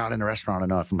they're like, "You're not in the restaurant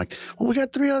enough." I'm like, "Well, we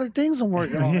got 3 other things I'm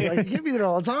working on. Like, you be there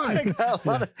all the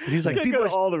time." He's like, "People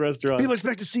all the restaurants. People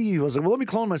expect to see you." I was like, "Well, let me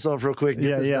clone myself real quick and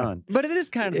get this done." But it is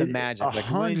kind of the magic. Like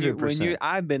when you,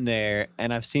 I've been there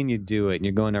and I've seen you do it, and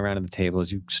you're going around to the tables.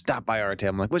 You stop by our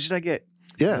table. I'm like, "What should I get?"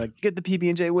 Yeah. Like, get the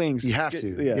PB&J wings. You have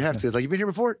to. You have to. It's like, you've been here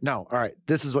before? No. All right.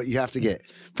 This is what you have to get.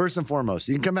 First and foremost.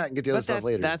 You can come back and get the other stuff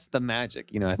later. That's the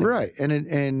magic, I think. Right.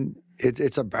 And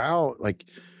it's about like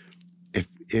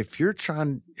if you're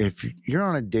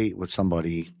on a date with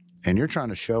somebody and you're trying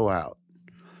to show out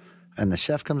and the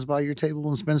chef comes by your table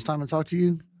and spends time to talk to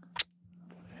you,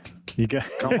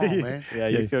 come on, man. Yeah,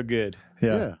 you feel good.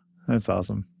 Yeah. That's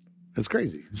awesome. It's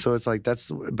crazy. So it's like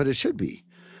but it should be.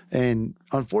 And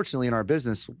unfortunately, in our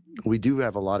business, we do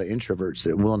have a lot of introverts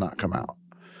that will not come out.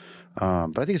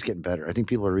 But I think it's getting better. I think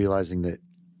people are realizing that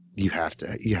you have to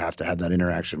have that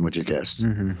interaction with your guests.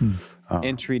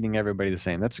 And treating everybody the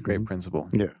same. That's a great principle.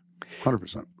 Yeah,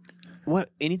 100%.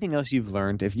 Anything else you've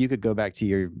learned? If you could go back to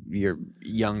your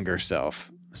younger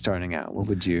self starting out, what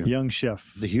would you? Young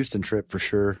chef. The Houston trip for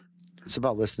sure. It's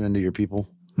about listening to your people.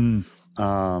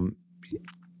 A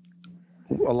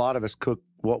lot of us cook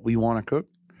what we want to cook,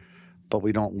 but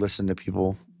we don't listen to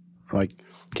people Like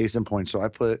case in point. So I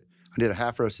did a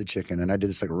half roasted chicken and I did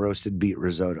this like roasted beet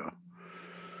risotto.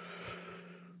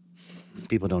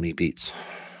 People don't eat beets,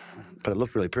 but it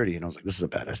looked really pretty. And I was like, this is a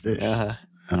badass dish. Uh-huh.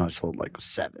 And I sold like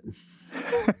 7.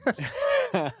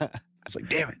 I was like,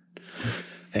 damn it.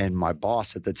 And my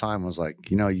boss at the time was like,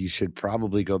 you should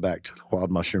probably go back to the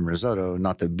wild mushroom risotto,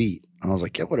 not the beet. And I was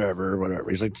like, yeah, whatever.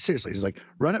 He's like, seriously. He's like,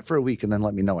 run it for a week and then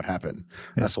let me know what happened.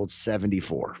 And I sold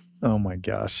 74. Oh my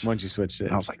gosh. Once you switched it.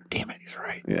 And I was like, damn it, he's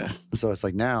right. Yeah. So it's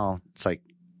like now, it's like,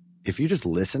 if you just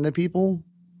listen to people,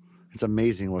 it's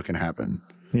amazing what can happen.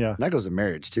 Yeah. And that goes to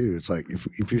marriage too. It's like,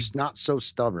 if you're not so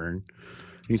stubborn,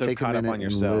 you So take a caught up minute on and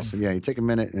yourself. listen. Yeah, you take a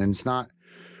minute and it's not,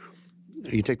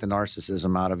 you take the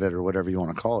narcissism out of it or whatever you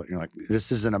want to call it. You're like,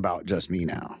 this isn't about just me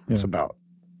now. It's Yeah. about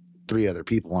 3 other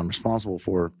people I'm responsible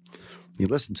for. You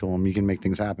listen to them, you can make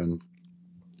things happen.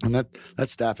 And that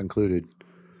staff included.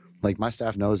 Like my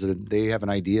staff knows that they have an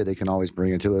idea, they can always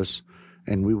bring it to us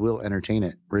and we will entertain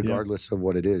it regardless of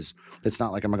what it is. It's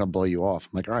not like I'm not going to blow you off.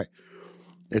 I'm like, all right,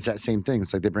 it's that same thing.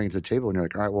 It's like they bring it to the table and you're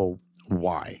like, all right, well,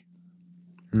 why?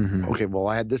 Mm-hmm. Okay, well,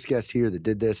 I had this guest here that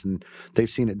did this and they've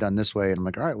seen it done this way. And I'm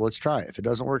like, all right, well, let's try it. If it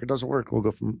doesn't work, it doesn't work. We'll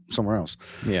go from somewhere else.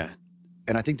 Yeah.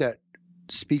 And I think that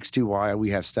speaks to why we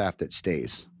have staff that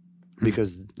stays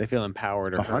because They feel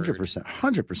empowered or heard. 100%,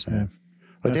 100%. Yeah.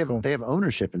 Like That's cool. they have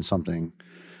ownership in something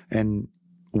and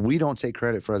we don't take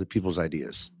credit for other people's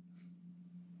ideas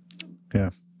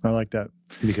Yeah. I like that.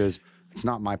 because it's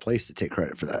not my place to take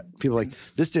credit for that. People are like,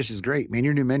 this dish is great. Man,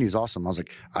 your new menu is awesome. I was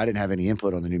like, I didn't have any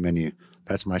input on the new menu.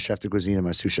 That's my chef de cuisine and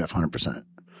my sous chef, 100%. And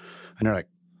they're like,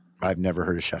 I've never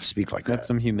heard a chef speak like That's that.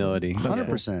 some humility.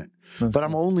 100%. That's But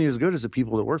I'm only as good as the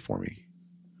people that work for me.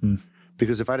 Hmm.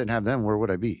 Because if I didn't have them, where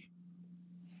would I be?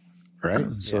 Right?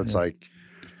 So Yeah. it's like,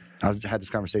 I had this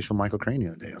conversation with Michael Crane the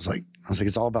other day. I was like,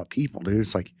 it's all about people, dude.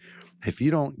 It's like, if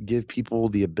you don't give people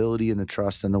the ability and the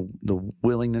trust and the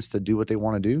willingness to do what they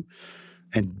want to do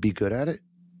and be good at it,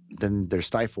 then they're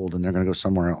stifled and they're going to go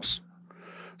somewhere else.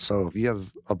 So if you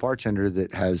have a bartender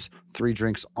that has 3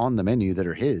 drinks on the menu that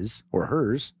are his or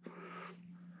hers,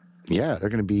 yeah, they're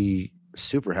going to be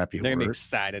super happy. They're at gonna be work.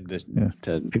 excited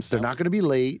to. They're not going to be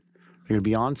late. They're going to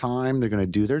be on time. They're going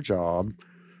to do their job.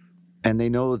 And they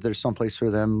know that there's someplace for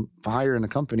them higher in the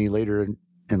company later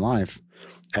in life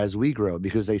as we grow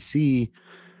because they see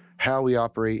how we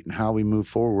operate and how we move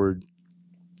forward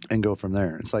and go from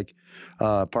there. It's like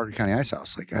Parker County Ice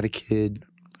House. Like I had a kid,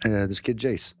 this kid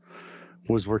Jace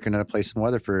was working at a place in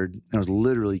Weatherford and I was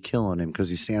literally killing him because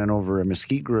he's standing over a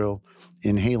mesquite grill,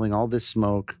 inhaling all this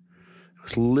smoke. It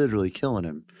was literally killing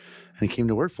him. And he came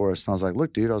to work for us and I was like,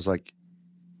 look, dude, I was like,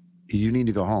 you need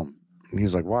to go home. And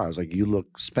he's like, why? I was like, you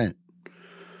look spent.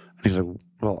 And he's like,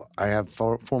 well, I have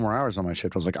 4 more hours on my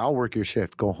shift. I was like, I'll work your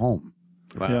shift. Go home.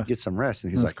 Wow. Yeah. Get some rest.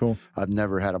 And he's That's like, cool. I've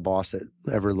never had a boss that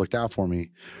ever looked out for me.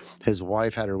 His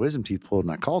wife had her wisdom teeth pulled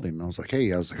and I called him. And I was like, hey,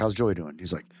 how's Joy doing?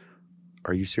 He's like,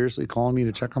 are you seriously calling me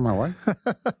to check on my wife?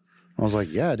 I was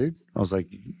like, yeah, dude. I was like,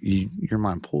 you're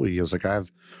my employee. I was like, I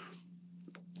have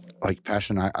like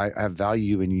passion. I have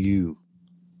value in you.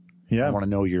 I Yeah. want to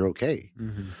know you're okay.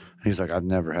 Mm-hmm. And he's like, I've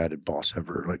never had a boss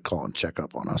ever like call and check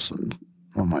up on us. And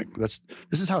I'm like, this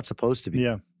is how it's supposed to be.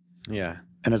 Yeah. Yeah.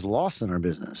 And it's lost in our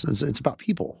business. It's about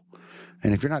people.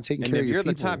 And if you're not taking And care if of your you're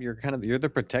the people, top, you're the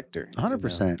protector. you know?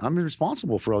 100%. I'm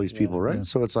responsible for all these people, right? Yeah.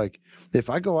 So it's like, if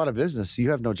I go out of business,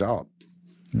 you have no job.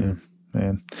 Yeah.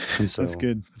 Man. And so That's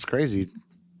good. It's crazy.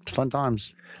 It's fun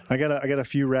times. I got a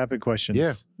few rapid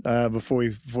questions. Yeah. Before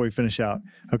we finish out.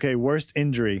 Okay. Worst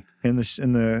injury in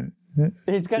the.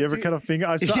 He's got You ever cut a finger?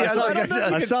 I saw, Yeah,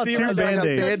 I saw see 2 my-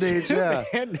 Band-Aids. Band-Aids, yeah.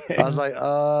 I was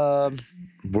like,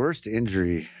 worst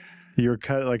injury. You were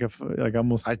cut like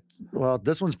almost. Well,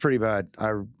 this one's pretty bad.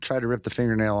 I tried to rip the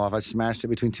fingernail off. I smashed it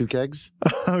between 2 kegs.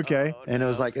 Okay. And it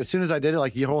was like, as soon as I did it,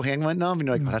 like your whole hand went numb and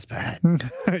you're like, oh, that's bad.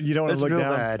 You don't want That's to look real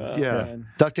down. bad. Oh, yeah. man.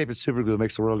 Duct tape and super glue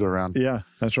makes the world go around. Yeah,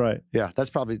 that's right. Yeah, that's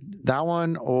probably that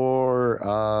one or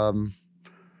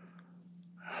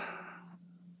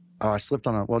I slipped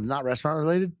on not restaurant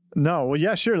related. No, well,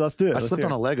 yeah, sure. Let's do it. I slipped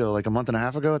on a Lego like a month and a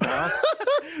half ago at the house.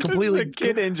 This is completely a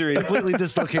kid injury. completely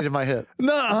dislocated my hip.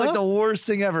 No, It was like the worst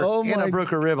thing ever. Oh and I my-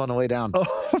 broke a rib on the way down.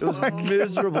 Oh It was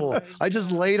miserable. I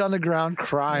just laid on the ground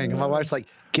crying. And my wife's like,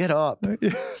 get up.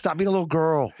 Stop being a little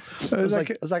girl. I was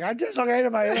like, I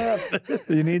dislocated my hip.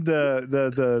 You need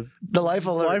the The life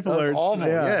alert. Life That was alerts, awful.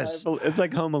 yeah. Yes. It's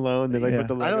like Home Alone. They like Yeah.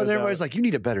 put the I know. Legos And everybody's out. like, you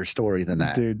need a better story than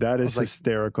that. dude. That is like,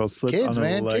 hysterical. Slip kids, on a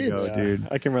man, Lego, kids. dude.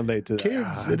 I can relate to that.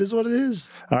 Kids, it is what it is.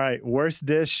 All right, worst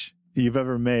dish you've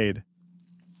ever made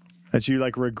that you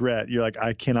like regret. You're like,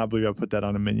 I cannot believe I put that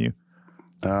on a menu.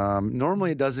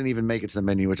 Normally, it doesn't even make it to the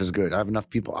menu, which is good. I have enough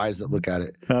eyes that look at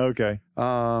it. Okay.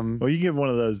 Um, Well, you give one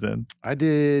of those then. I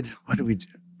did. What did we do?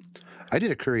 I did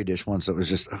a curry dish once that was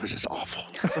just awful.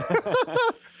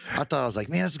 I thought, I was like,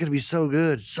 man, this is gonna be so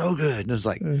good, so good. And it was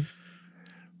like,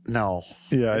 no.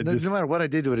 Yeah. And no matter what I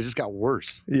did to it, it just got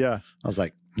worse. Yeah. I was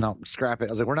like, no, scrap it. I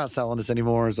was like, we're not selling this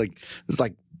anymore. It's like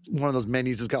one of those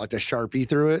menus that's got like the Sharpie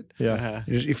through it. Yeah.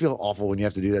 You feel awful when you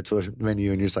have to do that to a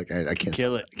menu, and you're just like, I can't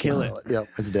Kill it. Kill it. Yep,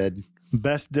 it's dead.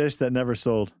 Best dish that never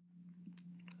sold.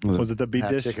 Was it the beef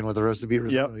Half dish? chicken with a roasted beef Yep.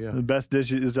 risotto? Yeah. The best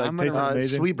dish is like I'm gonna-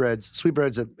 tastes amazing.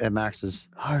 Sweetbreads at Max's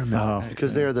I remember. Oh.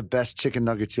 because they're the best chicken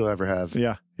nuggets you'll ever have.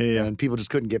 Yeah. Yeah. And people just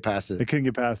couldn't get past They it. couldn't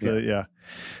get past the yeah.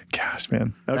 Gosh,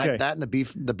 man. Okay. That and the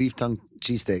beef tongue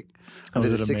cheesesteak. I Oh, did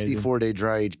a is it amazing? 64-day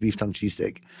dry aged beef tongue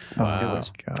cheesesteak. Wow. It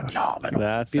was Gosh. phenomenal.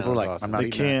 That People were sounds like, awesome. I'm not They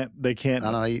eating that. can't. They can't.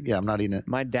 I'm not eating it.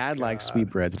 My dad likes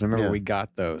sweetbreads. I remember Yeah. we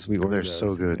got those. We ordered They're those.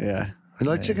 so good. Yeah. I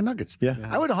like chicken nuggets. Yeah.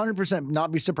 I would 100%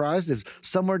 not be surprised if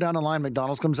somewhere down the line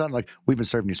McDonald's comes out and like, we've been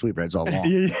serving you sweetbreads all along.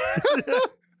 You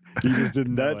just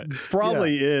didn't know That it.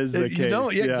 Probably is the You case. know,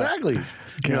 yeah, exactly.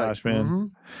 Gosh, You're like, man.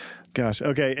 mhm. Gosh.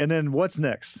 Okay. And then what's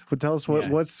next? Well, tell us Yeah.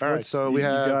 what's All right, what's so we you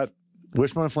have got.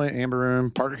 Wishbone and Flint, Amber Room,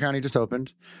 Parker County just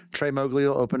opened. Trey Mowgli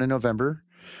will open in November.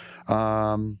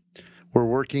 We're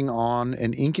working on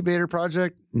an incubator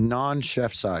project,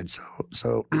 non-chef side.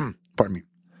 So pardon me.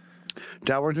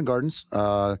 Dalworthington Gardens,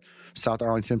 South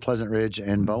Arlington, Pleasant Ridge,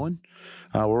 and Bowen.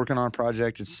 We're working on a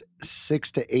project. It's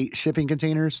 6 to 8 shipping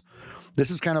containers. This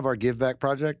is kind of our give back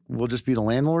project. We'll just be the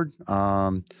landlord,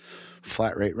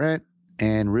 flat rate rent,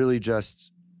 and really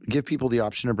just give people the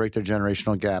option to break their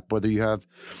generational gap. Whether you have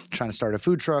trying to start a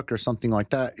food truck or something like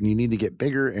that, and you need to get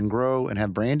bigger and grow and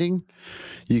have branding,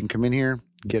 you can come in here,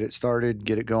 get it started,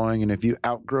 get it going. And if you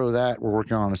outgrow that, we're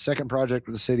working on a second project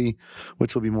with the city,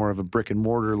 which will be more of a brick and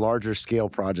mortar, larger scale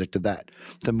project of that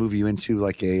to move you into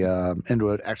like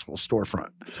into an actual storefront.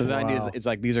 So the idea is Wow. it's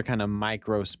like these are kind of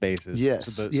micro spaces.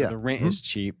 Yes, So yeah. the rent is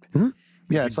cheap.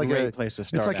 Yeah, it's a great place to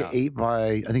start It's like out. an 8 by,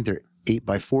 I think they're 8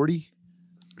 by 40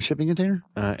 shipping container.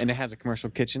 And it has a commercial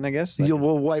kitchen, I guess.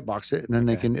 We'll white box it, and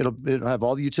then it'll have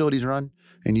all the utilities run,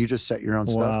 and you just set your own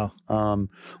stuff.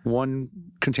 One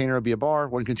container will be a bar,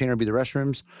 one container will be the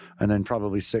restrooms, and then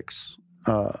probably 6.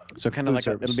 So kind of food like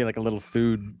service. it'll be like a little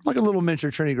food. Like a little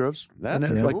miniature Trinity Groves. And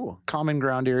That's then, like cool. common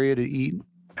ground area to eat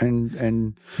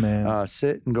and Man.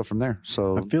 sit and go from there.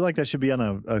 So I feel like that should be on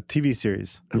a TV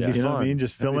series. It'd be You know what I fun. mean?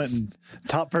 Just film it, That'd and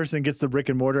top person gets the brick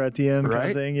and mortar at the end, kind Right?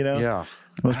 of thing. You know, yeah,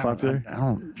 most I don't- popular. I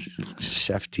don't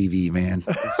chef TV, man.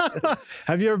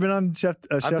 Have you ever been on Chef?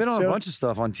 A chef I've been on show? a bunch of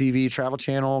stuff on TV, Travel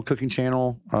Channel, Cooking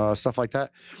Channel, stuff like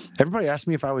that. Everybody asked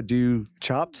me if I would do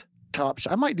Chopped.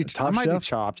 I might do Top I might do Chef?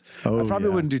 Chopped. Oh, I probably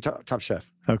yeah. wouldn't do top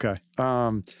Chef. Okay.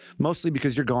 Mostly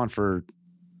because you're gone for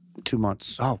 2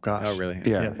 months. Oh gosh. Oh, really?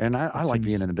 Yeah, yeah. and I like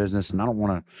being seems- in the business, and I don't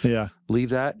want to Yeah. leave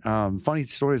that. Funny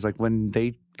stories like when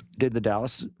they did the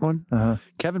Dallas one, Uh-huh.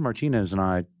 Kevin Martinez and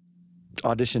I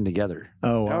auditioned together.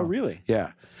 Oh wow. Oh, really?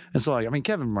 Yeah. And so, like, I mean,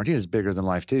 Kevin Martinez is bigger than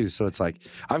life, too. So it's like,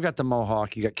 I've got the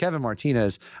Mohawk, you got Kevin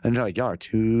Martinez, and they're like, y'all are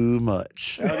too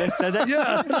much. Oh, they said that?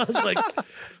 Yeah. And I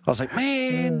was like,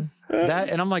 man, that,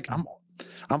 and I'm like,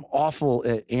 I'm awful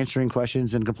at answering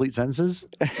questions in complete sentences.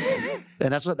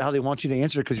 And that's how they want you to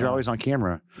answer because you're always on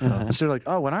camera. And so they're like,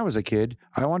 oh, when I was a kid,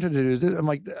 I wanted to do this. I'm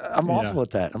like, I'm Yeah. awful at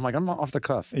that. I'm like, I'm off the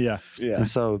cuff. Yeah. Yeah. And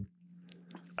so,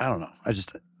 I don't know. I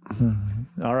just,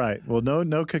 All right. Well,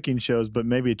 no cooking shows, but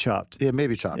maybe Chopped. yeah,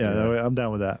 maybe chop. Yeah, I'm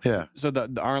down with that. Yeah. So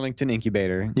the Arlington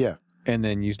incubator, Yeah. and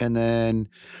then you. And then,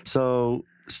 so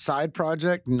side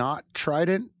project, not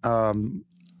Trident.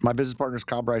 My business partners,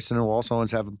 Kyle Bryson, who also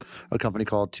owns have a company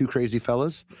called Two Crazy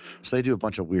Fellas. So they do a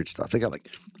bunch of weird stuff. They got like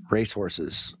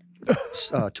racehorses,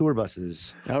 tour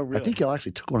buses. Oh, really? I think y'all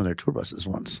actually took one of their tour buses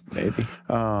once. maybe.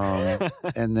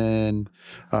 And then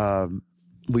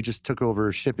we just took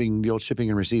over the old shipping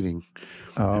and receiving.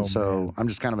 Oh, And so I'm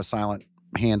just kind of a silent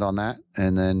hand on that.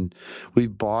 And then we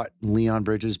bought Leon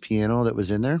Bridges' piano that was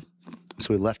in there.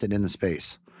 So we left it in the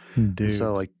space. man. Dude.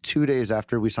 So like 2 days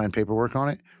after we signed paperwork on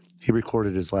it, he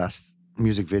recorded his last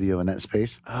music video in that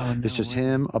space. Oh, no It's just way.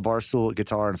 him, a bar stool, a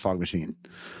guitar, and a fog machine.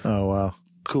 Oh wow.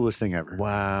 Coolest thing ever.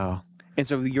 Wow. And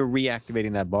so you're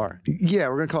reactivating that bar. Yeah,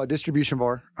 we're gonna call it distribution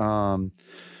bar.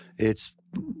 It's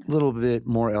a little bit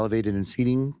more elevated in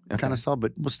seating kind Okay. of style,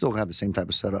 but we'll still have the same type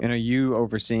of setup. And are you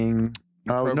overseeing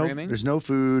No, programming? there's no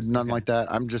food, nothing Okay. like that.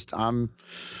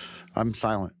 I'm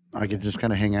silent. I could just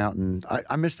kind of hang out, and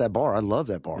I miss that bar. I love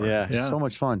that bar. Yeah. It's Yeah. so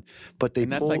much fun. But they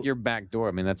and that's pulled, like your back door.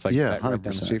 I mean, that's like Yeah, right down the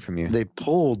 100%. street from you. they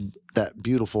pulled that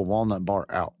beautiful walnut bar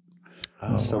out.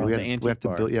 Oh, So wow. we The have antique to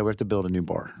bar. build. Yeah, we have to build a new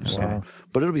bar. So, Wow.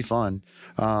 but it'll be fun.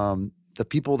 the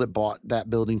people that bought that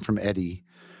building from Eddie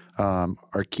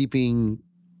are keeping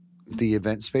the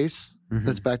event space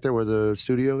that's back there where the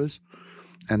studio is.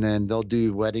 And then they'll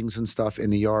do weddings and stuff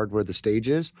in the yard where the stage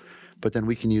is. But then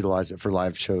we can utilize it for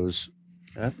live shows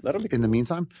That'll be in the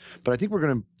meantime. But I think we're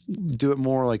going to do it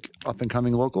more like up and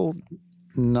coming local,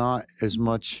 not as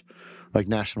much like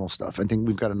national stuff. I think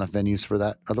we've got enough venues for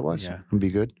that otherwise. Yeah. It'd be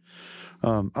good.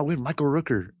 Wait, Michael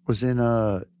Rooker was in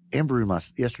Amber Room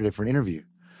yesterday for an interview.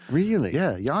 Really?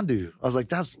 Yeah, Yondu. I was like,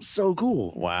 that's so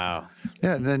cool. Wow.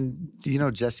 Yeah, and then you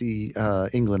know Jessie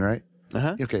England, right?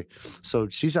 Uh-huh. Okay, so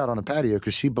she's out on a patio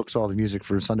because she books all the music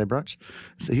for Sunday brunch.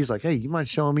 So he's like, hey, you mind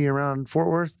showing me around Fort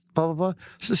Worth, blah, blah, blah.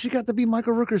 So she got to be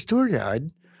Michael Rooker's tour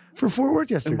guide for Fort Worth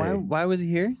yesterday. And why was he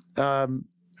here?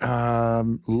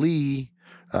 Lee,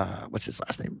 what's his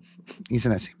last name? He's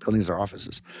in that same building as our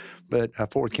offices, but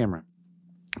Fort Worth Camera.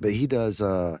 But he does,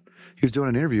 he was doing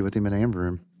an interview with him in Amber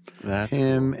Room. That's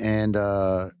him and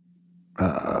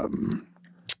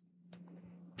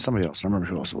somebody else. I don't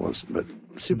remember who else it was, but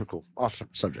super cool. Off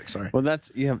subject, sorry. Well,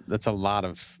 that's a lot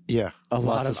of Yeah. a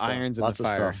lot of stuff. irons in Lots the of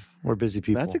fire. stuff. We're busy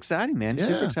people. That's exciting, man. Yeah.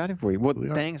 Super exciting for you. Well, We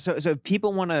are. thanks. So if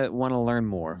people want to learn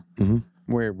more, Mhm.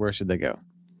 where should they go?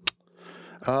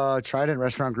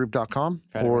 TridentRestaurantGroup.com,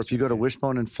 or if you go to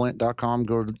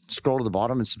wishboneandflint.com, scroll to the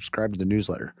bottom and subscribe to the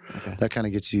newsletter. Okay. That kind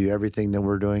of gets you everything that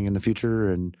we're doing in the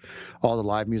future and all the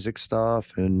live music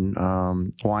stuff and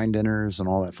wine dinners and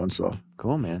all that fun stuff.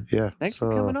 Cool, man. Yeah. Thanks for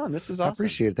coming on. This is awesome. I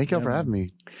appreciate it. Thank y'all for having me.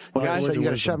 Well, Well, guys, guys, you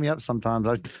got to shut me up sometimes.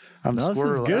 I'm No, this is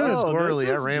squirrely. good. I'm Oh, squirrely. This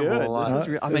I is ramble good. a lot. This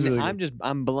is I That's mean, really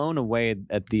I'm blown away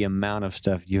at the amount of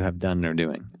stuff you have done or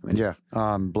doing. I mean, Yeah,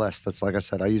 blessed. That's like I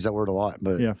said. I use that word a lot,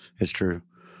 but Yeah. it's true.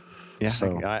 Yeah,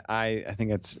 So- I think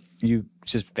it's you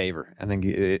just favor. I think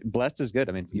blessed is good.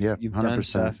 I mean, you've done 100%.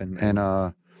 stuff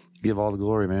and Give all the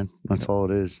glory, man. That's all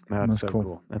it is. that's That's so cool.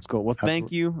 cool. That's cool. Well,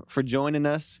 thank you for joining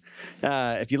us.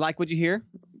 If you like what you hear,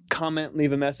 comment,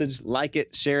 leave a message, like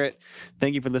it, share it.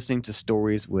 Thank you for listening to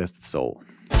Stories with Soul.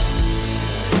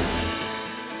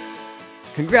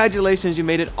 Congratulations, you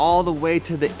made it all the way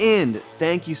to the end.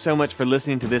 Thank you so much for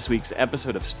listening to this week's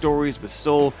episode of Stories with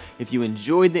Soul. If you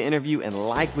enjoyed the interview and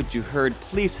like what you heard,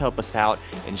 please help us out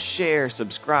and share,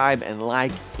 subscribe, and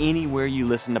like anywhere you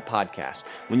listen to podcasts.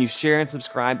 When you share and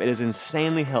subscribe, it is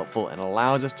insanely helpful and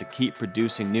allows us to keep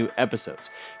producing new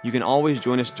episodes. You can always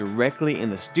join us directly in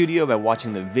the studio by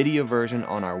watching the video version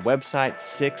on our website,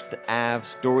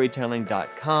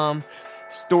 6thAveStorytelling.com.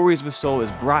 Stories with Soul is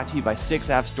brought to you by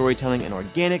 6th Ave Storytelling, an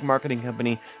organic marketing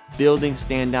company building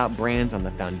standout brands on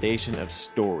the foundation of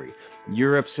story.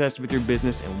 You're obsessed with your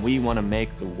business, and we want to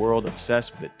make the world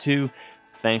obsessed with it too.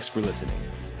 Thanks for listening.